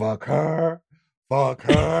like, fuck her,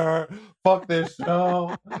 fuck this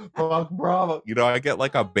show, fuck Bravo. You know, I get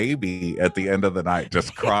like a baby at the end of the night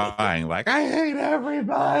just crying, like, I hate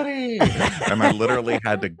everybody. And I literally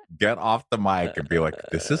had to get off the mic and be like,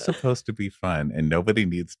 this is supposed to be fun, and nobody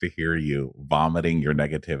needs to hear you vomiting your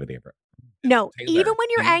negativity. No, even when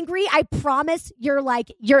you're angry, I promise even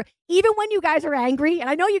when you guys are angry, and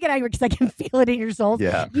I know you get angry because I can feel it in your souls.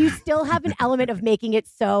 Yeah. You still have an element of making it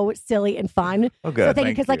so silly and fun. Oh, good. So thank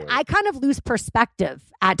you. Because like I kind of lose perspective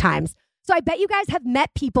at times. So I bet you guys have met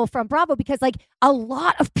people from Bravo, because like a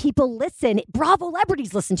lot of people listen. Bravo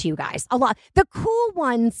celebrities listen to you guys a lot. The cool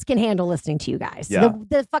ones can handle listening to you guys. Yeah.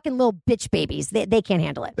 The fucking little bitch babies, they can't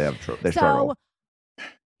handle it. They struggle.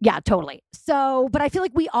 Yeah, totally. So, but I feel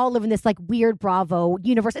like we all live in this like weird Bravo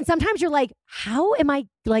universe. And sometimes you're like, how am I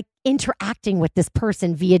like interacting with this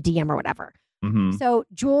person via DM or whatever? Mm-hmm. So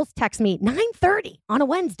Jules texts me 9:30 on a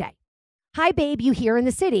Wednesday. Hi, babe, you here in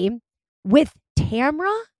the city with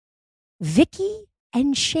Tamra, Vicki,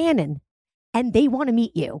 and Shannon. And they want to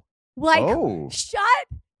meet you. Like, shut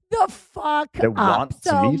the fuck They up. want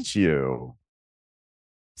to meet you.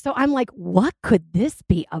 So I'm like, what could this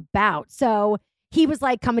be about? So he was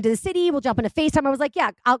like, coming to the city. We'll jump into FaceTime. I was like,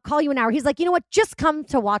 yeah, I'll call you an hour. He's like, you know what? Just come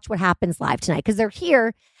to Watch What Happens Live tonight because they're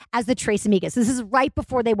here as the Trace Amigas. This is right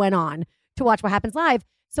before they went on to Watch What Happens Live.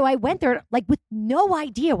 So I went there like with no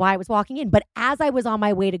idea why I was walking in. But as I was on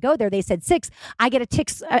my way to go there, they said 6. I get a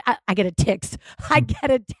text. I get a text. I get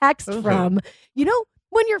a text from, you know,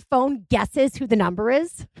 when your phone guesses who the number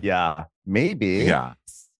is. Yeah, maybe. Yeah,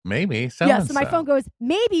 maybe. So my phone goes,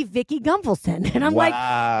 maybe Vicki Gunvalson. And I'm like,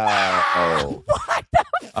 wow, what the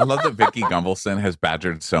fuck? I love that Vicki Gunvalson has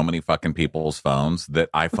badgered so many fucking people's phones that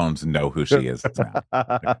iPhones know who she is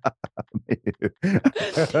now.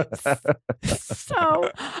 So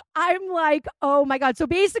I'm like, oh my God. So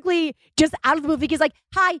basically, just out of the blue, Vicki's like,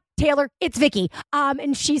 hi, Taylor, it's Vicki.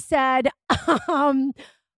 And she said, can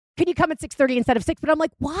you come at 6:30 instead of 6? But I'm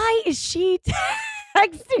like, why is she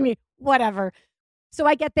texting me? Whatever. So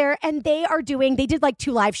I get there and they did like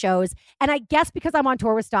 2 live shows. And I guess because I'm on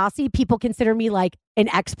tour with Stassi, people consider me like an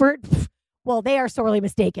expert. Well, they are sorely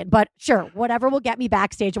mistaken, but sure, whatever will get me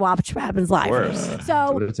backstage to Watch What Happens Live.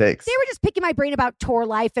 So what it takes. They were just picking my brain about tour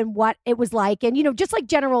life and what it was like. And, you know, just like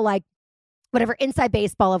general, like whatever inside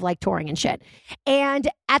baseball of like touring and shit. And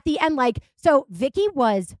at the end, like, so Vicki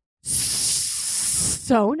was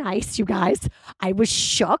so nice, you guys. I was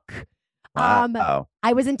shook. Wow.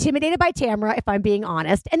 I was intimidated by Tamra, if I'm being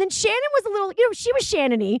honest. And then Shannon was a little, you know, she was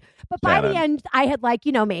Shannon-y. But by the end, I had like,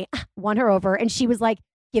 you know me, won her over. And she was like,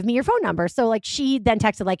 give me your phone number. So like she then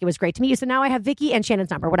texted like, it was great to meet you. So now I have Vicki and Shannon's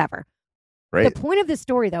number, whatever. Great. The point of this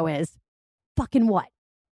story though is fucking what?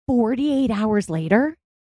 48 hours later,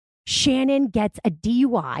 Shannon gets a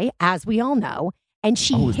DUI, as we all know, and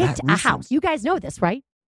she hit a house. You guys know this, right?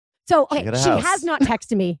 So okay, she has not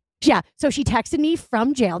texted me. Yeah, so she texted me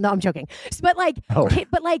from jail. No, I'm joking. But like,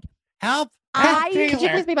 help! Could you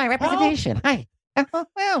please be my representation? Hi.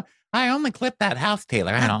 Well, I only clipped that house,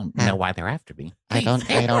 Taylor. I don't know why they're after me. I don't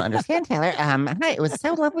understand, Taylor. Hi, it was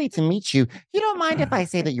so lovely to meet you. You don't mind if I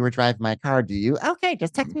say that you were driving my car, do you? Okay,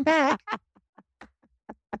 just text me back.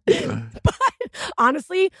 But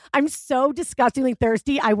honestly, I'm so disgustingly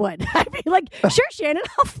thirsty. I would. I'd be like, sure, Shannon,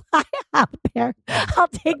 I'll fly out there. I'll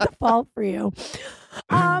take the fall for you.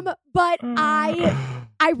 But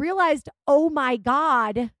I realized, oh my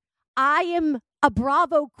God, I am a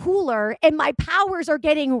Bravo cooler and my powers are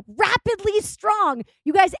getting rapidly strong.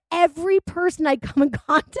 You guys, every person I come in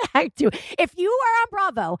contact to, if you are on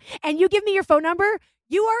Bravo and you give me your phone number,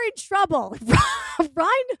 you are in trouble. Run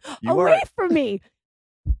away from me.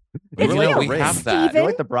 It's real. We have that. You're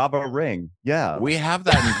like the Bravo ring. Yeah. We have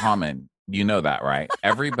that in common. You know that, right?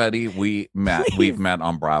 Everybody we've met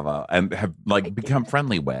on Bravo and have like become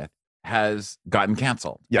friendly with has gotten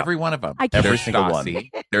canceled. Yeah. Every one of them. Every There's single one. Stassi,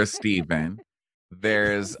 there's Steven,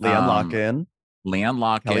 there's Leanne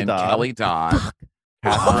Locken, Kelly Dodd,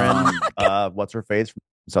 Catherine, what's her face from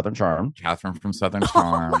Southern Charm? Catherine from Southern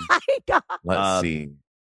Charm. Oh my God. Let's see.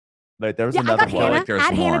 Like, there's I another got one. Hannah.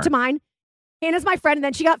 Add Hannah to mine. Hannah's my friend, and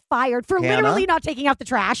then she got fired for literally not taking out the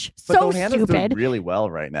trash. But So Hannah's doing stupid. really well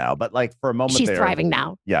right now. But like for a moment She's there, thriving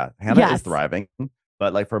now. Yeah, Hannah is thriving.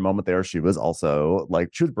 But like for a moment there, she was also like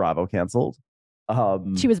she was Bravo canceled.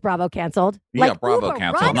 She was Bravo canceled. Yeah, like, Bravo Uber,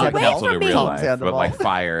 canceled. run Not away canceled from in me. real life, but like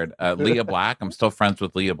fired. Leah Black. I'm still friends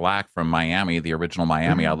with Leah Black from Miami, the original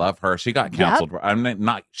Miami. I love her. She got canceled. I'm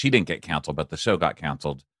not. She didn't get canceled, but the show got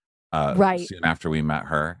canceled. Soon after we met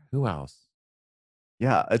her. Who else?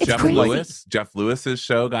 Yeah, Jeff Lewis. Jeff Lewis's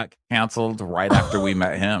show got canceled right after we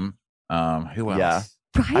met him. Who else? Yeah.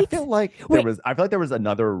 Right? I feel like there was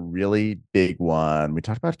another really big one. We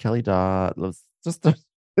talked about Kelly Dodd.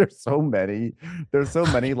 There's so many. There's so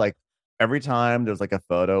many. Like every time there's like a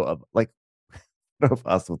photo of like of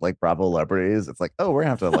us with like Bravo celebrities, it's like, oh, we're gonna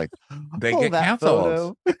have to like they get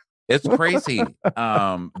canceled. It's crazy.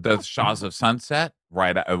 The Shaws of Sunset.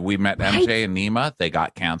 Right. We met MJ and Nima. They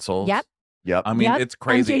got canceled. Yep. I mean, it's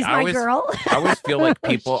crazy. MJ's my girl. I always feel like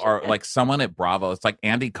people are like someone at Bravo. It's like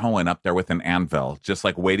Andy Cohen up there with an anvil, just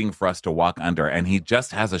like waiting for us to walk under. And he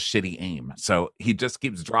just has a shitty aim. So he just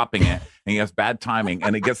keeps dropping it and he has bad timing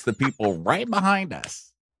and it gets the people right behind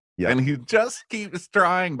us. Yeah. And he just keeps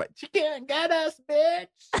trying, but you can't get us,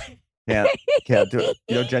 bitch. Can't do it.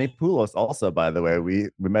 You know, Jenny Poulos also, by the way, we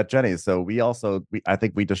met Jenny. So I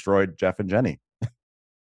think we destroyed Jeff and Jenny.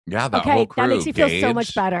 Yeah, that whole crew. That makes me feel so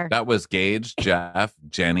much better. That was Gage, Jeff,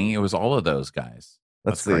 Jenny. It was all of those guys.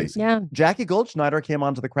 That's crazy. Yeah. Jackie Goldschneider came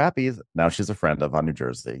onto the Crappies. Now she's a friend of on New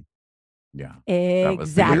Jersey. Yeah.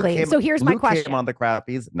 Exactly. So here's my question. Luke came on the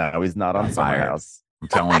Crappies. Now he's not on Firehouse. I'm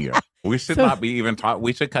telling you. We should not be even taught.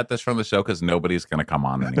 We should cut this from the show because nobody's going to come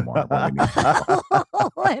on anymore.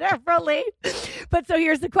 Literally. But so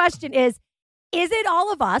here's the question is it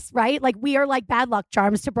all of us, right? Like we are like bad luck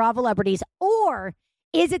charms to Bravo celebrities, or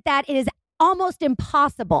is it that it is almost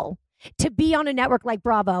impossible to be on a network like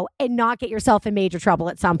Bravo and not get yourself in major trouble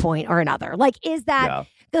at some point or another? Like, is that,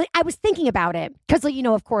 I was thinking about it because, you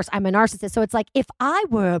know, of course I'm a narcissist. So it's like, if I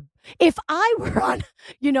were on,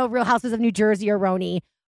 you know, Real Houses of New Jersey or Roni,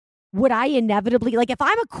 would I inevitably, like, if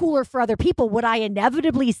I'm a cooler for other people, would I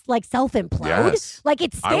inevitably like self-implode? Yes, like,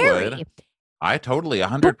 it's scary. I totally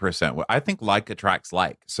 100%. I think like attracts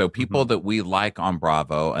like. So people that we like on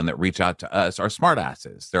Bravo and that reach out to us are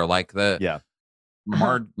smartasses. They're like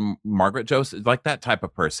Margaret Joseph, like that type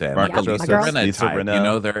of person, like a Lisa Rinna type.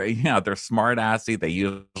 You know, they're smart assy. They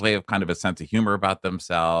usually have kind of a sense of humor about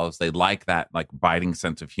themselves. They like that like biting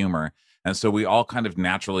sense of humor, and so we all kind of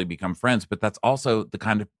naturally become friends. But that's also the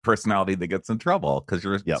kind of personality that gets in trouble because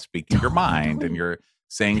you're speaking your mind and you're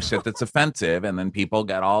saying shit that's offensive, and then people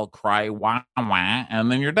get all cry wah wah,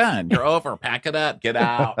 and then you're done. You're over. Pack it up. Get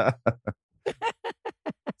out.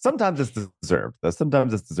 Sometimes it's deserved.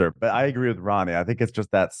 But I agree with Ronnie. I think it's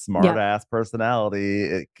just that smart ass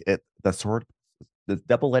personality. The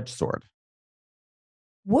double-edged sword.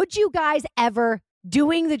 Would you guys ever,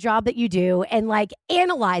 doing the job that you do and like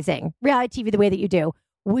analyzing reality TV the way that you do,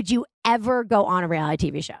 would you ever go on a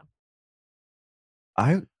reality TV show?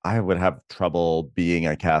 I would have trouble being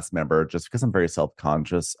a cast member just because I'm very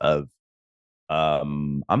self-conscious of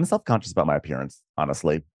I'm self-conscious about my appearance,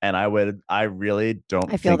 honestly. And I really don't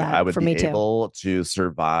think I would be able to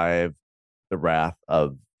survive the wrath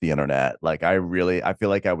of the internet. Like I feel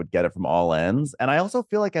like I would get it from all ends. And I also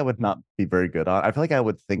feel like I would not be very good on, I feel like I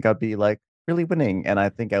would think I'd be like really winning. And I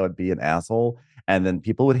think I would be an asshole and then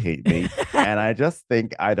people would hate me. And I just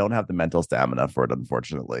think I don't have the mental stamina for it,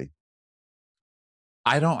 unfortunately.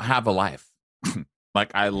 I don't have a life.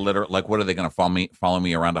 Like I literally, like, what are they going to follow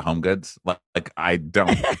me around to Home Goods? Like I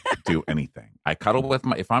don't do anything. I cuddle with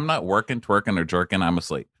if I'm not working, twerking, or jerking, I'm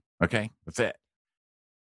asleep. Okay, that's it.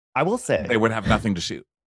 I will say they would have nothing to shoot.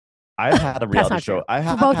 I've had a reality show.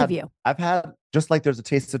 For both of you. I've had, just like there's a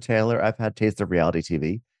Taste of Taylor, I've had Taste of Reality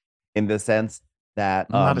TV, in the sense that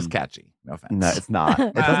not as catchy. No offense. No, it's not.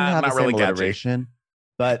 It doesn't have the same really alliteration.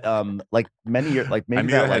 But like many years, like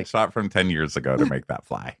maybe I need a headshot from 10 years ago to make that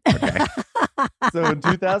fly. Okay. So in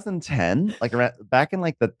 2010, like back in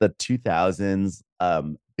like the 2000s,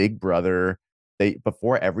 Big Brother,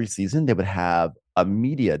 before every season they would have a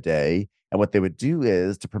media day, and what they would do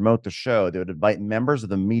is to promote the show, they would invite members of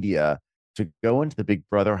the media to go into the Big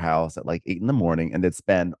Brother house at like 8 a.m, and they'd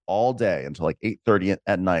spend all day until like 8:30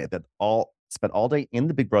 at night. That spent all day in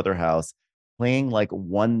the Big Brother house playing like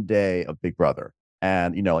one day of Big Brother.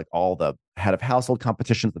 And, you know, like all the head of household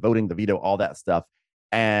competitions, the voting, the veto, all that stuff.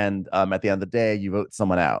 And at the end of the day, you vote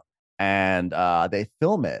someone out. And they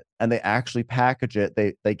film it and they actually package it.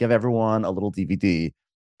 They give everyone a little DVD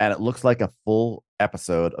and it looks like a full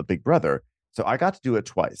episode of Big Brother. So I got to do it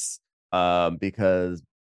twice because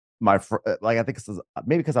I think this is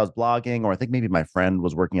maybe because I was blogging, or I think maybe my friend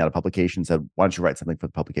was working at a publication, said, why don't you write something for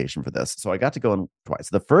the publication for this? So I got to go in twice.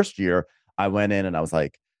 The first year I went in and I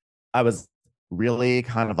was really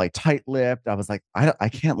kind of like tight-lipped. I was like, I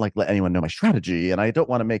can't like let anyone know my strategy, and I don't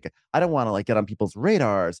want to like get on people's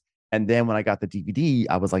radars. And then when I got the DVD,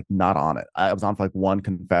 I was like not on it. I was on for like one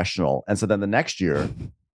confessional. And so then the next year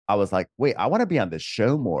I was like, wait, I want to be on this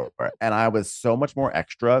show more. And I was so much more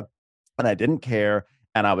extra and I didn't care.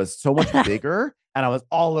 And I was so much bigger and I was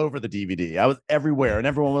all over the DVD. I was everywhere. And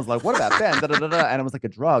everyone was like, what about Ben? Da, da, da, da. And it was like a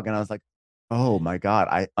drug. And I was like, oh my God,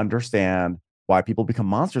 I understand why people become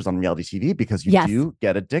monsters on reality TV, because you do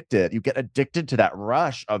get addicted. You get addicted to that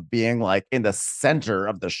rush of being like in the center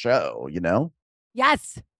of the show, you know?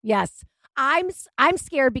 Yes. I'm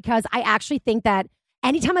scared because I actually think that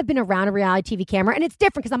anytime I've been around a reality TV camera, and it's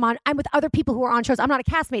different because I'm with other people who are on shows. I'm not a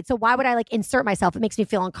castmate. So why would I like insert myself? It makes me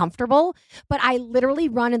feel uncomfortable. But I literally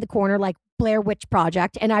run in the corner like Blair Witch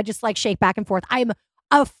Project and I just like shake back and forth. I'm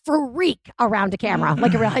a freak around a camera,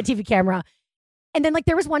 like a reality TV camera. And then like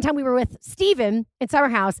there was one time we were with Steven in Summer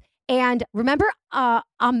House, and remember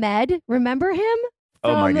Ahmed? Remember him?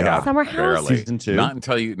 Oh my God! Summer House Barely. Season 2. Not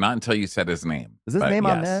until you said his name. Is his name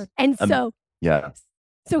Ahmed? And so yeah.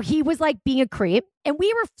 So he was like being a creep, and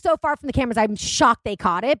we were so far from the cameras. I'm shocked they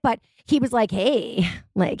caught it, but he was like, "Hey,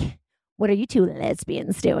 like, what are you two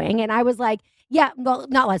lesbians doing?" And I was like, "Yeah, well,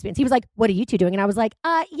 not lesbians." He was like, "What are you two doing?" And I was like,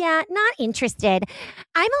 yeah, not interested.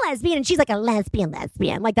 I'm a lesbian." And she's like, "A lesbian.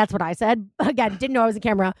 Like, that's what I said. Again, didn't know I was on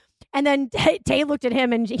camera. And then Tay looked at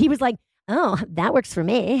him and he was like, "Oh, that works for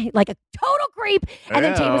me." Like a total creep. And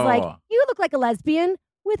then Tay was like, "You look like a lesbian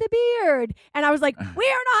with a beard." And I was like, "We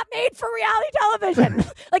are not made for reality television."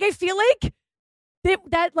 Like, I feel like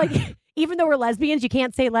that like, even though we're lesbians, you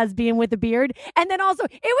can't say lesbian with a beard. And then also,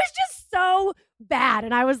 it was just so bad.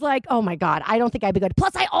 And I was like, oh my God, I don't think I'd be good.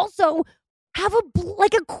 Plus, I also have a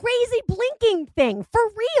crazy blinking thing for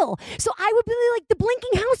real. So I would be like the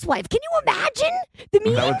blinking housewife. Can you imagine the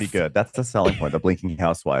memes? That would be good. That's the selling point, the blinking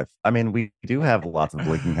housewife. I mean, we do have lots of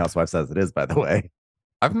blinking housewives as it is, by the way.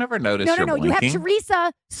 I've never noticed. No. Blinking. You have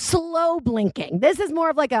Teresa slow blinking. This is more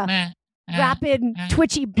of like a rapid,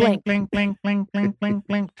 twitchy blink. Blink, blink, blink, blink, blink,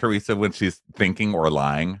 blink. Teresa, when she's thinking or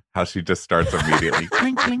lying, how she just starts immediately.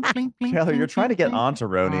 Blink, blink, blink, blink. Taylor, you're trying to get onto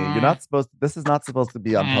Roni. You're not supposed. This is not supposed to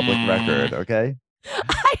be on public record, okay?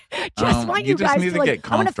 I just want you guys to like.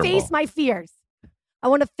 I want to face my fears.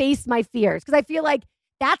 Because I feel like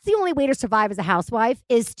that's the only way to survive as a housewife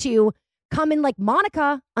is to come in like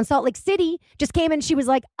Monica on Salt Lake City just came in. She was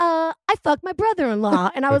like, I fucked my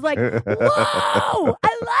brother-in-law. And I was like, whoa,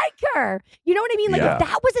 I like her. You know what I mean? Like if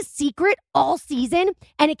that was a secret all season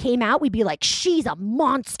and it came out, we'd be like, she's a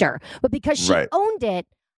monster. But because she owned it,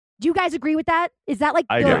 do you guys agree with that? Is that like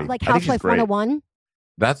like Housewife 101?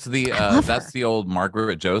 That's the old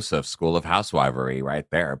Margaret Joseph School of Housewifery right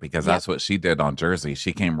there, because that's what she did on Jersey.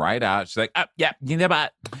 She came right out. She's like, you know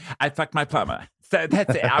what? I fucked my plumber. So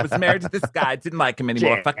that's it. I was married to this guy. Didn't like him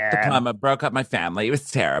anymore. Fucked the plumber. Broke up my family. It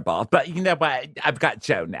was terrible. But you know what? I've got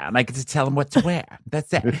Joe now, and I get to tell him what to wear.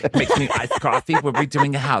 That's it. Makes me iced coffee. We're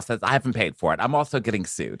redoing a house. I haven't paid for it. I'm also getting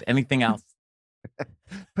sued. Anything else?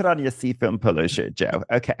 Put on your seafoam polo shirt, Joe.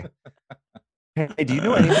 Okay. Hey, do you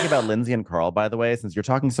know anything about Lindsay and Carl, by the way? Since you're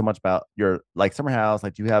talking so much about your like summer house,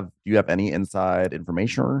 like do you have any inside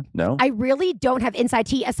information or no? I really don't have inside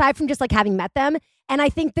tea aside from just like having met them. And I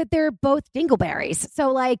think that they're both dingleberries.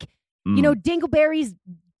 So like, you know, dingleberry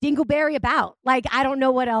about. Like, I don't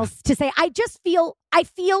know what else to say. I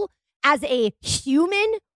feel as a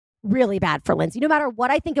human really bad for Lindsay. No matter what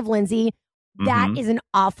I think of Lindsay, that is an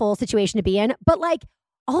awful situation to be in. But like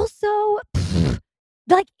also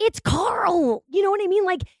like it's Carl, you know what I mean?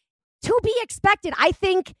 Like to be expected. I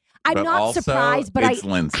think I'm not surprised, but I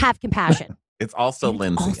have compassion. It's also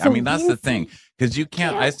Lindsay. I mean, that's the thing, because you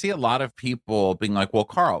can't. I see a lot of people being like, "Well,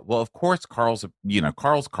 Carl. Well, of course, Carl's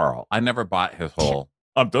Carl. I never bought his whole.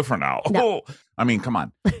 I'm different now. No. I mean, come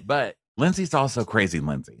on. But Lindsay's also crazy.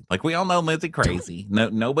 Lindsay, like we all know, Lindsay crazy.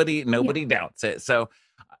 Nobody doubts it. So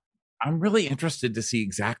I'm really interested to see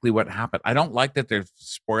exactly what happened. I don't like that they're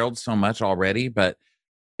spoiled so much already, but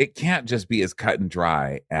it can't just be as cut and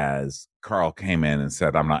dry as Carl came in and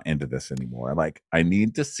said, "I'm not into this anymore." Like, I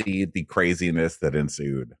need to see the craziness that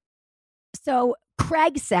ensued. So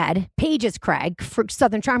Craig said, Paige's Craig, for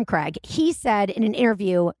Southern Charm Craig, he said in an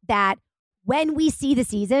interview that when we see the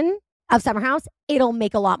season of Summer House, it'll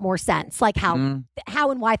make a lot more sense, like how and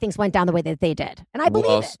why things went down the way that they did. And I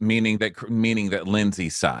believe it. Meaning that Lindsay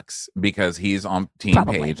sucks because he's on Team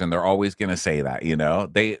Paige, and they're always going to say that. You know,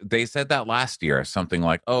 they said that last year, something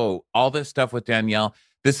like, "Oh, all this stuff with Danielle.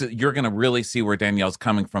 You're going to really see where Danielle's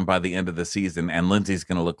coming from by the end of the season, and Lindsay's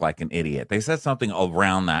going to look like an idiot." They said something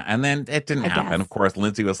around that, and then it didn't happen. Of course,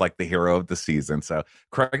 Lindsay was like the hero of the season. So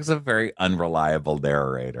Craig's a very unreliable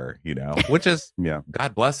narrator, you know, which is,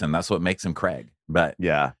 God bless him. That's what makes him Craig. But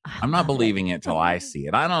I'm not believing it till I see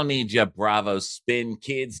it. I don't need your Bravo spin,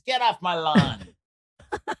 kids. Get off my lawn.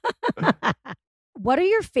 What are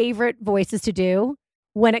your favorite voices to do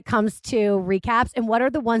when it comes to recaps, and what are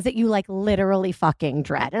the ones that you like literally fucking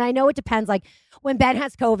dread? And I know it depends. Like when Ben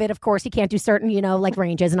has COVID, of course he can't do certain, you know, like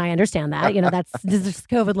ranges, and I understand that, you know, this is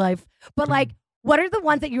COVID life. But like, what are the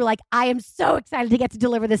ones that you're like, I am so excited to get to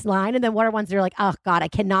deliver this line, and then what are ones that you're like, oh God, I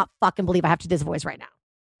cannot fucking believe I have to do this voice right now?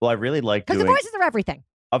 Well, I really like because the voices are everything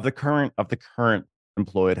of the current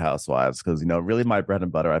employed housewives, because you know, really my bread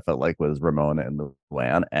and butter I felt like was Ramona and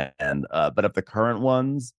Luann, and but of the current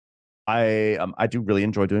ones, I do really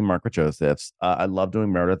enjoy doing Margaret Joseph's. I love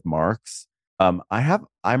doing Meredith Marks. I'm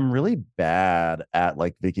really bad at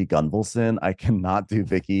like Vicki Gunvalson. I cannot do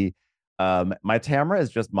Vicki. My Tamara is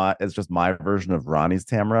just my version of Ronnie's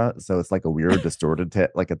Tamara. So it's like a weird distorted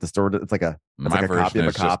it's like a copy of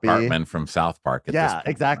a copy. Cartman from South Park.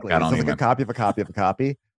 Exactly. It's like a copy of a copy of a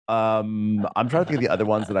copy. I'm trying to think of the other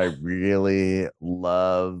ones that I really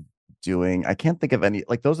love doing. I can't think of any.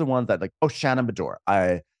 Like those are ones that like. Oh, Shannon Bedore.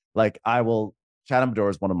 Shannon Bedore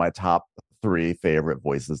is one of my top 3 favorite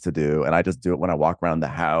voices to do, and I just do it when I walk around the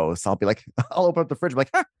house. I'll be like, I'll open up the fridge, be like,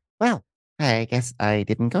 huh, well, I guess I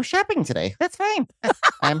didn't go shopping today. That's fine.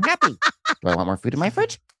 I'm happy. Do I want more food in my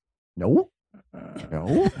fridge? No.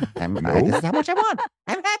 No. This is how much I want.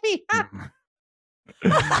 I'm happy.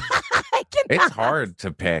 It's hard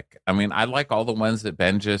to pick. I mean, I like all the ones that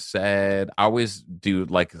Ben just said. I always do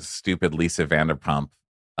like a stupid Lisa Vanderpump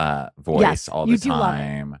voice all the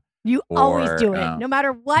time. You always do it, no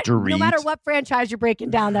matter what. Dorit. No matter what franchise you're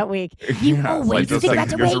breaking down that week. You always like, do think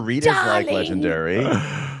that's the way. Dorit is like legendary.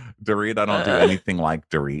 Dorit, I don't do anything like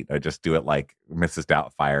Dorit. I just do it like Mrs.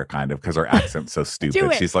 Doubtfire, kind of, because her accent's so stupid.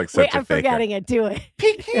 Do it. She's like such a I'm faker. forgetting it. Do it.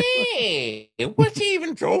 Picky. What's he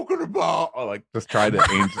even talking about? Or like just try to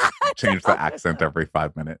change the accent every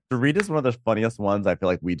 5 minutes. Dorit is one of the funniest ones I feel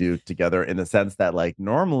like we do together, in the sense that like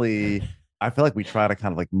normally I feel like we try to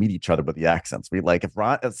kind of like meet each other with the accents. We like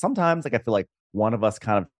sometimes like I feel like one of us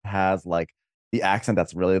kind of has like the accent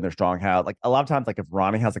that's really in their strong house. Like a lot of times, like if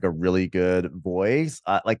Ronnie has like a really good voice,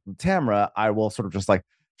 like Tamara, I will sort of just like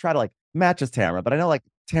try to like match his Tamara. But I know like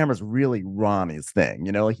Tamara's really Ronnie's thing,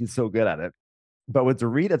 you know, like he's so good at it. But with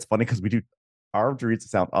Dorit, it's funny because we do our Dorits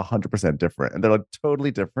sound 100% different, and they're like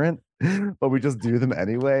totally different, but we just do them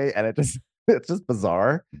anyway, and it's just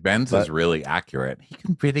bizarre. Ben's is really accurate. He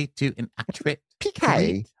can really do an accurate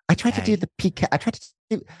PK. I tried to do the PK.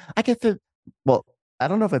 I get the well. I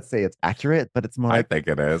don't know if I'd say it's accurate, but it's more. I think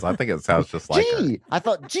it is. I think it sounds just like her. I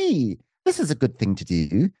thought, this is a good thing to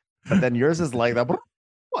do. But then yours is like that,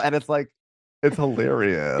 and it's like, it's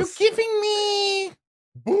hilarious. You're giving me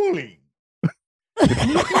bullying.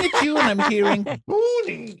 I'm looking at you and I'm hearing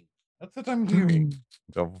bullying. That's what I'm hearing.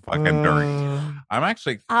 So fucking dirty. I'm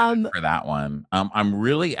actually excited for that one. I'm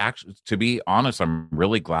really to be honest, I'm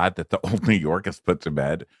really glad that the old New York is put to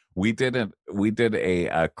bed. We did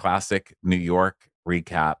a classic New York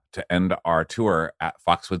recap to end our tour at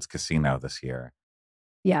Foxwoods Casino this year.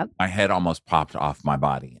 Yeah. My head almost popped off my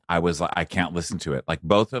body. I was like, I can't listen to it. Like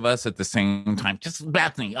both of us at the same time, just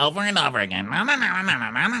Bethany over and over again.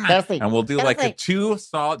 And we'll do like a 2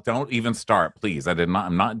 solid. Don't even start, please.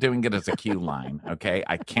 I'm not doing it as a cue line. Okay.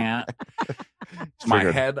 I can't. My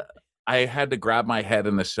head. I had to grab my head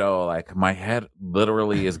in the show. Like my head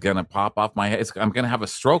literally is going to pop off my head. I'm going to have a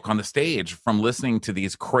stroke on the stage from listening to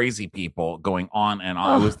these crazy people going on and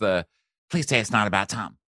on. It was please say it's not about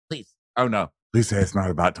Tom. Please. Oh no. Please say it's not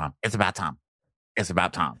about Tom. It's about Tom. It's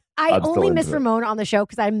about Tom. I only miss Ramona on the show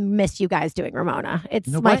because I miss you guys doing Ramona. It's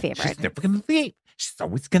my favorite. She's never going to leave. She's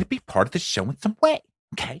always going to be part of the show in some way.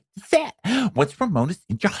 Okay? That's it. What's Ramona's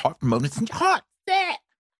in your heart? Ramona's in your heart. That's it.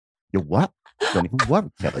 You know what? Don't even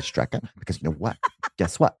worry, Taylor Strecker, because you know what?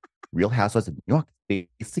 Guess what? Real Housewives of New York is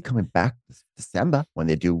basically coming back this December when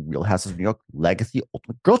they do Real Housewives of New York Legacy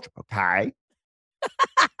Ultimate Girl Trip, okay?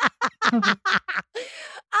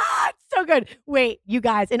 It's so good. Wait, you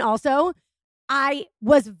guys. And also, I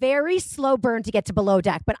was very slow burn to get to Below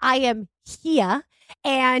Deck, but I am here.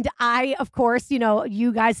 And I, of course,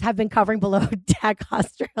 you guys have been covering Below Deck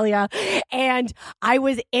Australia. And I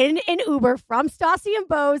was in an Uber from Stassi and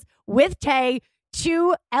Bose with Tay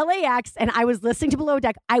to LAX, and I was listening to Below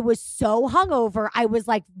Deck. I was so hungover. I was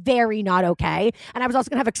like very not okay. And I was also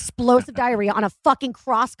going to have explosive diarrhea on a fucking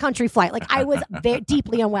cross-country flight. Like I was very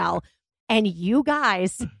deeply unwell. And you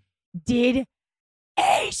guys did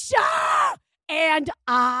Aisha. And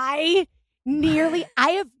I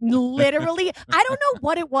have literally, I don't know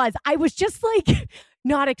what it was. I was just like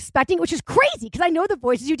not expecting, which is crazy because I know the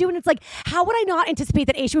voices you do. And it's like, how would I not anticipate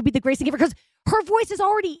that Aisha would be the Grayson giver? Because her voice is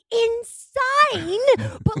already insane.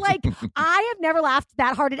 But like, I have never laughed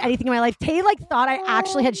that hard at anything in my life. Tay like thought I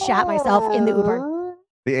actually had shat myself in the Uber.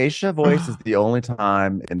 The Aisha voice is the only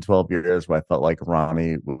time in 12 years where I felt like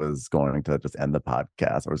Ronnie was going to just end the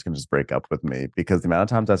podcast or was going to just break up with me, because the amount of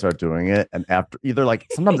times I started doing it, and after either like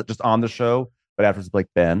sometimes it's just on the show, but after it's like,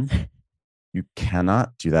 Ben, you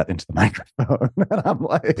cannot do that into the microphone. And I'm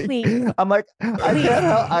like, Please. I can't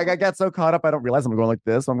help. I got so caught up, I don't realize I'm going like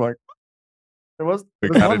this. I'm going. There was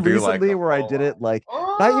one recently where I did it like,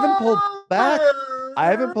 I even pulled back.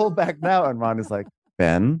 I haven't pulled back now, and Ronnie's like,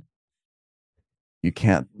 Ben, you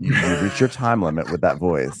can't. You reach your time limit with that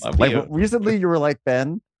voice. Recently, you were like,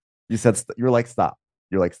 Ben. You said you were like, stop.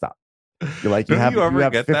 You're like, stop. You're like, you have 15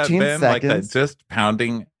 that, Ben? seconds. Like that, just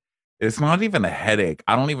pounding. It's not even a headache.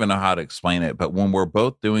 I don't even know how to explain it. But when we're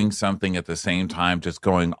both doing something at the same time, just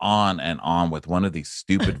going on and on with one of these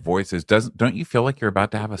stupid voices, don't you feel like you're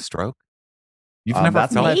about to have a stroke? You've never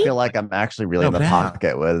That's felt when I feel like I'm actually really in the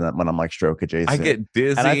pocket when I'm like stroke adjacent. I get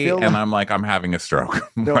dizzy and I'm like, I'm having a stroke.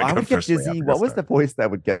 No, I would get dizzy. What was the voice that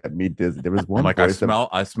would get me dizzy? There was one voice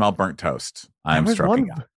I smell burnt toast. I'm stroking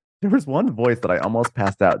out. There was one voice that I almost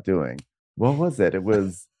passed out doing. What was it? It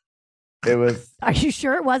was. Are you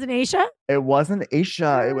sure it wasn't Aisha? It wasn't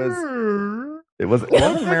Aisha. It was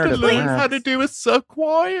Meredith. Learn how to do a so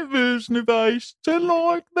quiet version of Aisha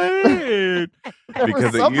like that.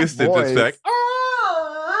 Because it used to just be like,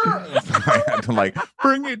 I had to like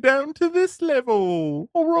bring it down to this level.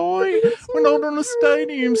 All right, we're not on a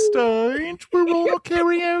stadium stage. We're on a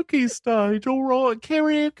karaoke stage. All right,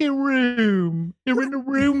 karaoke room. You're in a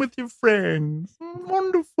room with your friends.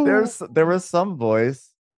 Wonderful. There was some voice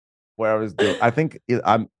where I was doing. I think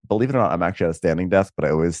believe it or not, I'm actually at a standing desk, but I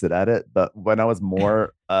always sit at it. But when I was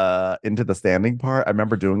more into the standing part, I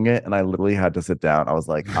remember doing it, and I literally had to sit down. I was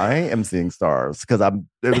like, I am seeing stars because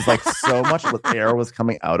it was like so much air was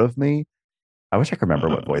coming out of me. I wish I could remember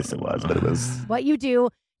what voice it was, but it was what you do.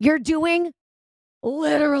 You're doing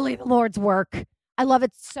literally the Lord's work. I love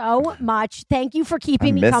it so much. Thank you for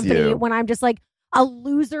keeping me company when I'm just like a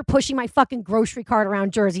loser pushing my fucking grocery cart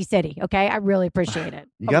around Jersey City. Okay, I really appreciate it.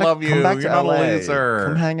 You gotta love you. Come back to You're not LA. a loser.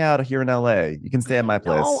 Come hang out here in LA. You can stay at my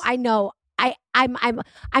place. Oh, I know. I'm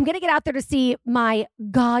gonna get out there to see my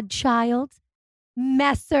godchild,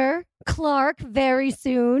 Messer Clark, very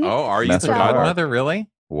soon. Oh, are you the godmother? Really?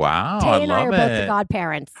 Wow. Tay and I are both the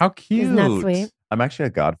godparents. How cute. Isn't that sweet? I'm actually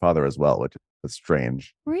a godfather as well, which is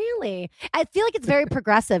strange. Really? I feel like it's very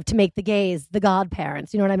progressive to make the gays the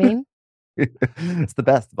godparents. You know what I mean? It's the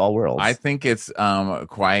best of all worlds. I think it's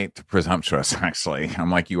quite presumptuous, actually. I'm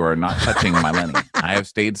like, you are not touching my Lenny. I have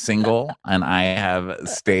stayed single and I have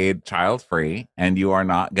stayed child free, and you are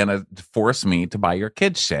not going to force me to buy your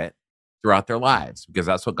kids shit throughout their lives, because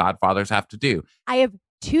that's what godfathers have to do. I have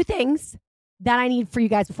two things that I need for you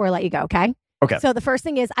guys before I let you go, okay? Okay. So the first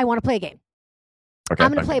thing is I want to play a game. Okay.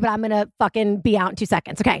 I'm going to play, but I'm going to fucking be out in 2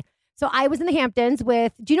 seconds. Okay. So I was in the Hamptons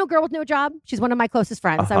with, do you know Girl with No Job? She's one of my closest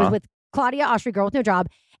friends. I was with Claudia Oshry, Girl with No Job,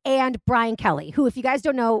 and Brian Kelly, who, if you guys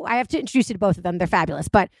don't know, I have to introduce you to both of them. They're fabulous.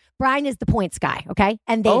 But Brian is the points guy, okay?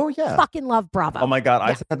 And they fucking love Bravo. Oh my God.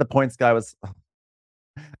 Yeah. I said the points guy was...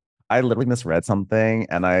 I literally misread something,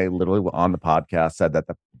 and I literally on the podcast said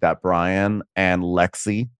that Brian and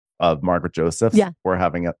Lexi of Margaret Joseph's were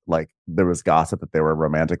having there was gossip that they were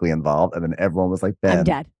romantically involved, and then everyone was like, Ben, I'm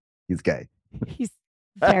dead. He's gay. He's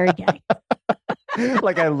very gay.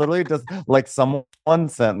 Like I literally just like someone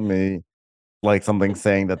sent me like something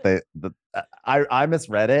saying that I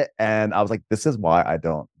misread it, and I was like, this is why I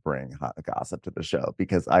don't bring hot gossip to the show,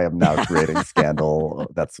 because I am now creating scandal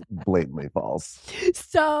that's blatantly false.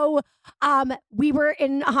 So we were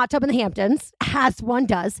in a hot tub in the Hamptons, as one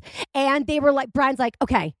does, and they were like, Brian's like,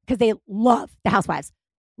 okay, because they love the Housewives.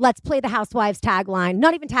 Let's play the Housewives tagline,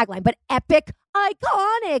 not even tagline, but epic,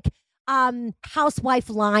 iconic housewife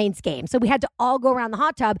lines game. So we had to all go around the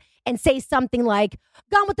hot tub and say something like,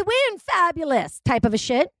 Gone with the Wind, fabulous, type of a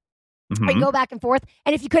shit. Mm-hmm. Or you go back and forth.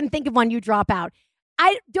 And if you couldn't think of one, you drop out.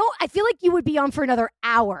 I feel like you would be on for another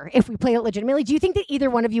hour if we played it legitimately. Do you think that either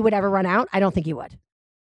one of you would ever run out? I don't think you would.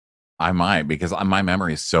 I might, because my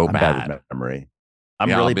memory is so bad. With memory. I'm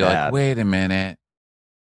really I'll be bad. Like, wait a minute.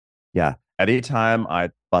 Yeah. Anytime I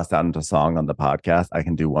bust out into a song on the podcast, I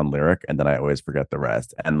can do one lyric and then I always forget the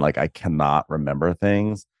rest. And like I cannot remember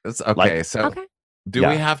things. It's okay. Do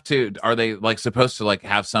we have to, are they like supposed to like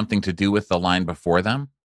have something to do with the line before them?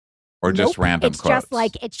 Or just random quotes?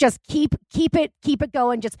 It's just keep it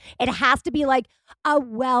going. Just it has to be like a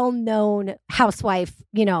well-known housewife,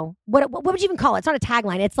 you know. What would you even call it? It's not a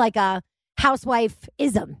tagline. It's like a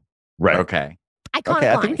housewife-ism. Right. Okay. Iconic lines.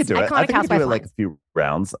 I think we can do it. I think we can do it like lines. a few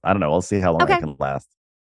rounds. I don't know. We'll see how long it can last.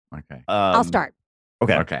 Okay. I'll start.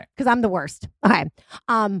 Okay. Because I'm the worst. Okay.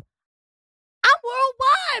 I'm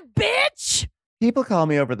worldwide, bitch. People call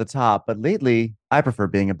me over the top, but lately I prefer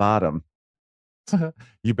being a bottom.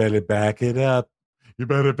 You better back it up. You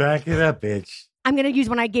better back it up, bitch. I'm going to use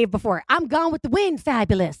one I gave before. I'm Gone with the Wind,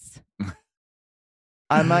 fabulous.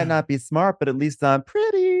 I might not be smart, but at least I'm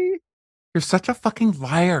pretty. You're such a fucking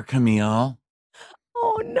liar, Camille.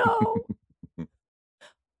 Oh, no.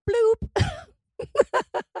 Bloop.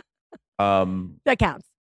 That counts.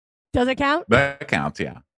 Does it count? That counts,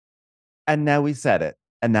 yeah. And now we said it.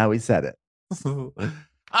 Own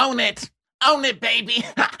it. Own it, baby.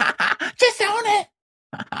 Just own it.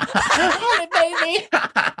 Own it, baby.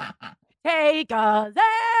 Take a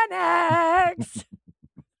Xanax.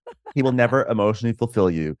 He will never emotionally fulfill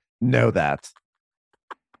you. Know that.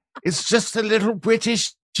 It's just a little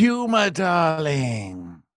British humor,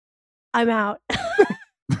 darling. I'm out.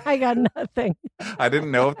 I got nothing. I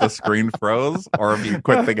didn't know if the screen froze or if you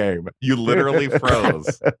quit the game. You literally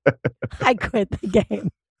froze. I quit the game.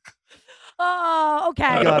 Oh,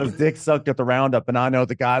 okay. He got his dick sucked at the roundup, and I know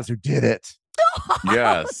the guys who did it.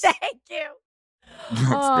 Yes. Thank you. That's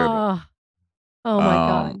good. Oh my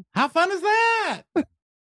God. How fun is that?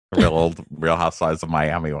 Real Housewives of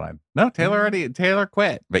Miami one. No, Taylor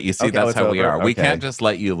quit. But you see, Okay, that's how we over. are. We Okay. can't just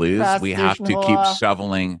let you lose. We have to keep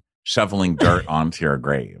shoveling dirt onto your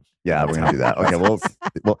grave. Yeah, we're gonna do that. Okay, well,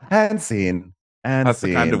 and scene. And That's scene.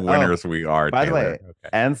 the kind of winners we are. By Taylor. the way, Okay.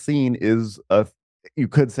 and scene is you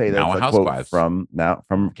could say Now that's a a quote Housewives.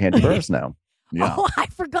 from Candy Burris now. Yeah. Oh, I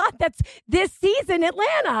forgot that's this season,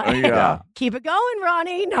 Atlanta. Yeah. Keep it going,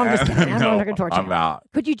 Ronnie. No, I'm just kidding. I'm not going to torture you. I'm out.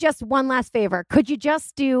 Could you just, one last favor, could you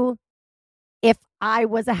just do, if I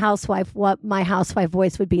was a housewife, what my housewife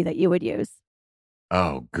voice would be that you would use?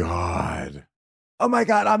 Oh God. Oh my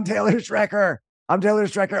God, I'm Taylor Strecker.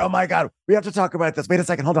 Oh my God, we have to talk about this. Wait a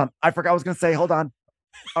second, hold on. I forgot what I was gonna say. Hold on.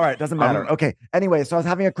 All right, doesn't matter. Okay. Anyway, so I was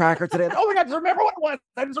having a cracker today. Oh my God, just remember what it was.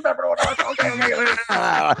 I just remember what it was.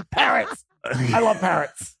 Okay. Parrots. I love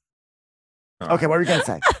parrots. Okay, what were you gonna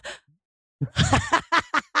say?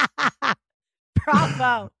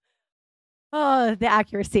 Bravo. Oh, the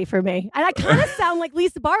accuracy for me. And I kind of sound like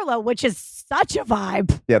Lisa Barlow, which is such a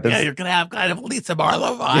vibe. Yeah, You're going to have kind of a Lisa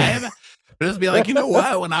Barlow vibe. Just be like, you know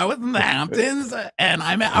what? When I was in the Hamptons and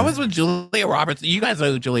I was with Julia Roberts. You guys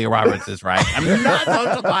know who Julia Roberts is, right? I'm not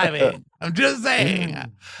social climbing. I'm just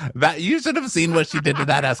saying that you should have seen what she did to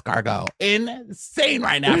that escargot. Insane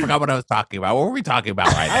right now. I forgot what I was talking about. What were we talking about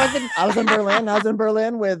right now? I was in Berlin. I was in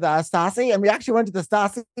Berlin with Stassi, and we actually went to the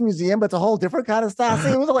Stassi Museum, but it's a whole different kind of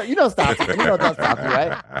Stassi. It was like, you know Stassi. You know about Stassi,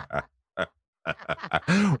 right?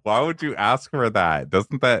 Why would you ask for that?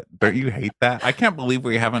 Don't you hate that? I can't believe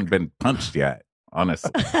we haven't been punched yet,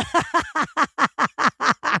 honestly.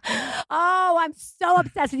 Oh, I'm so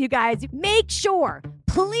obsessed with you guys. Make sure,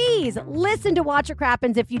 please listen to Watch What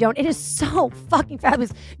Crappens if you don't. It is so fucking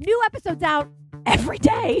fabulous. New episodes out every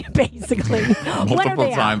day, basically.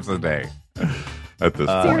 Multiple times a day. At this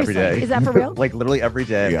point. Every day. Is that for real? Like literally every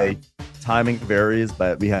day. Yeah. Timing varies,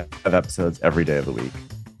 but we have episodes every day of the week.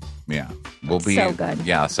 Yeah. We'll be so good.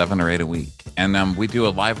 Yeah, 7 or 8 a week. And we do a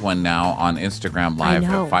live one now on Instagram Live at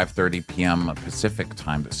 5:30 p.m. Pacific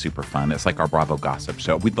time. That's super fun. It's like our Bravo Gossip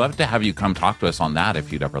show. We'd love to have you come talk to us on that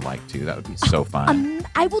if you'd ever like to. That would be so fun.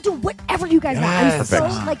 I will do whatever you guys want. I'm so,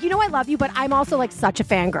 Perfect. like, you know I love you, but I'm also like such a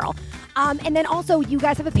fangirl. And then also you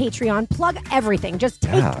guys have a Patreon. Plug everything. Just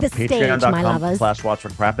take the stage, my lovers. Patreon.com/Watch What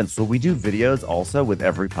Crappens. So we do videos also with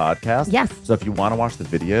every podcast. Yes. So if you want to watch the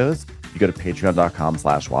videos, you go to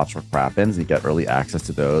patreon.com/Watch What Crappens. You get early access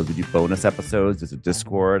to those. We do bonus episodes. There's a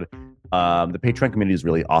Discord. The Patreon community is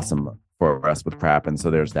really awesome for us with Crappens.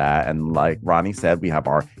 So there's that. And like Ronnie said, we have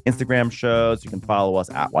our Instagram shows. You can follow us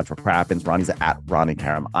at Watch What Crappens. Ronnie's at Ronnie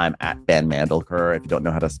Karam. I'm at Ben Mandelker. If you don't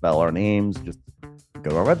know how to spell our names, just go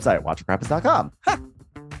to our website, watchwhatcrappens.com.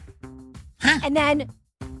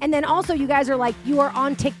 And then also you guys are like, you are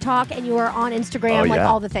on TikTok and you are on Instagram, like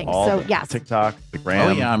all the things. Yes. TikTok, the gram.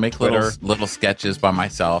 Oh yeah, I make little sketches by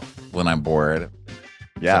myself when I'm bored.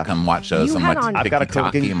 Yeah. So come watch shows on my I've got a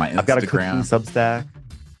cooking, my Instagram. I've got a cooking Substack.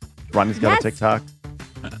 Ronnie's got a TikTok.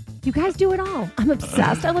 You guys do it all. I'm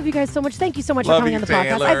obsessed. I love you guys so much. Thank you so much for Love coming you, on the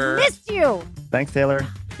podcast. Taylor. I've missed you. Thanks, Taylor.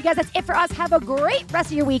 You guys, that's it for us. Have a great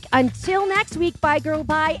rest of your week. Until next week, bye, girl,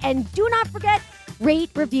 bye. And do not forget, rate,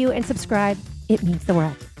 review, and subscribe. It means the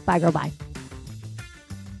world. Bye, girl, bye.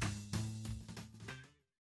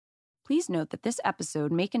 Please note that this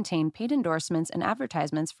episode may contain paid endorsements and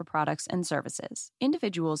advertisements for products and services.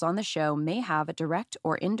 Individuals on the show may have a direct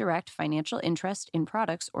or indirect financial interest in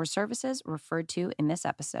products or services referred to in this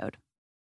episode.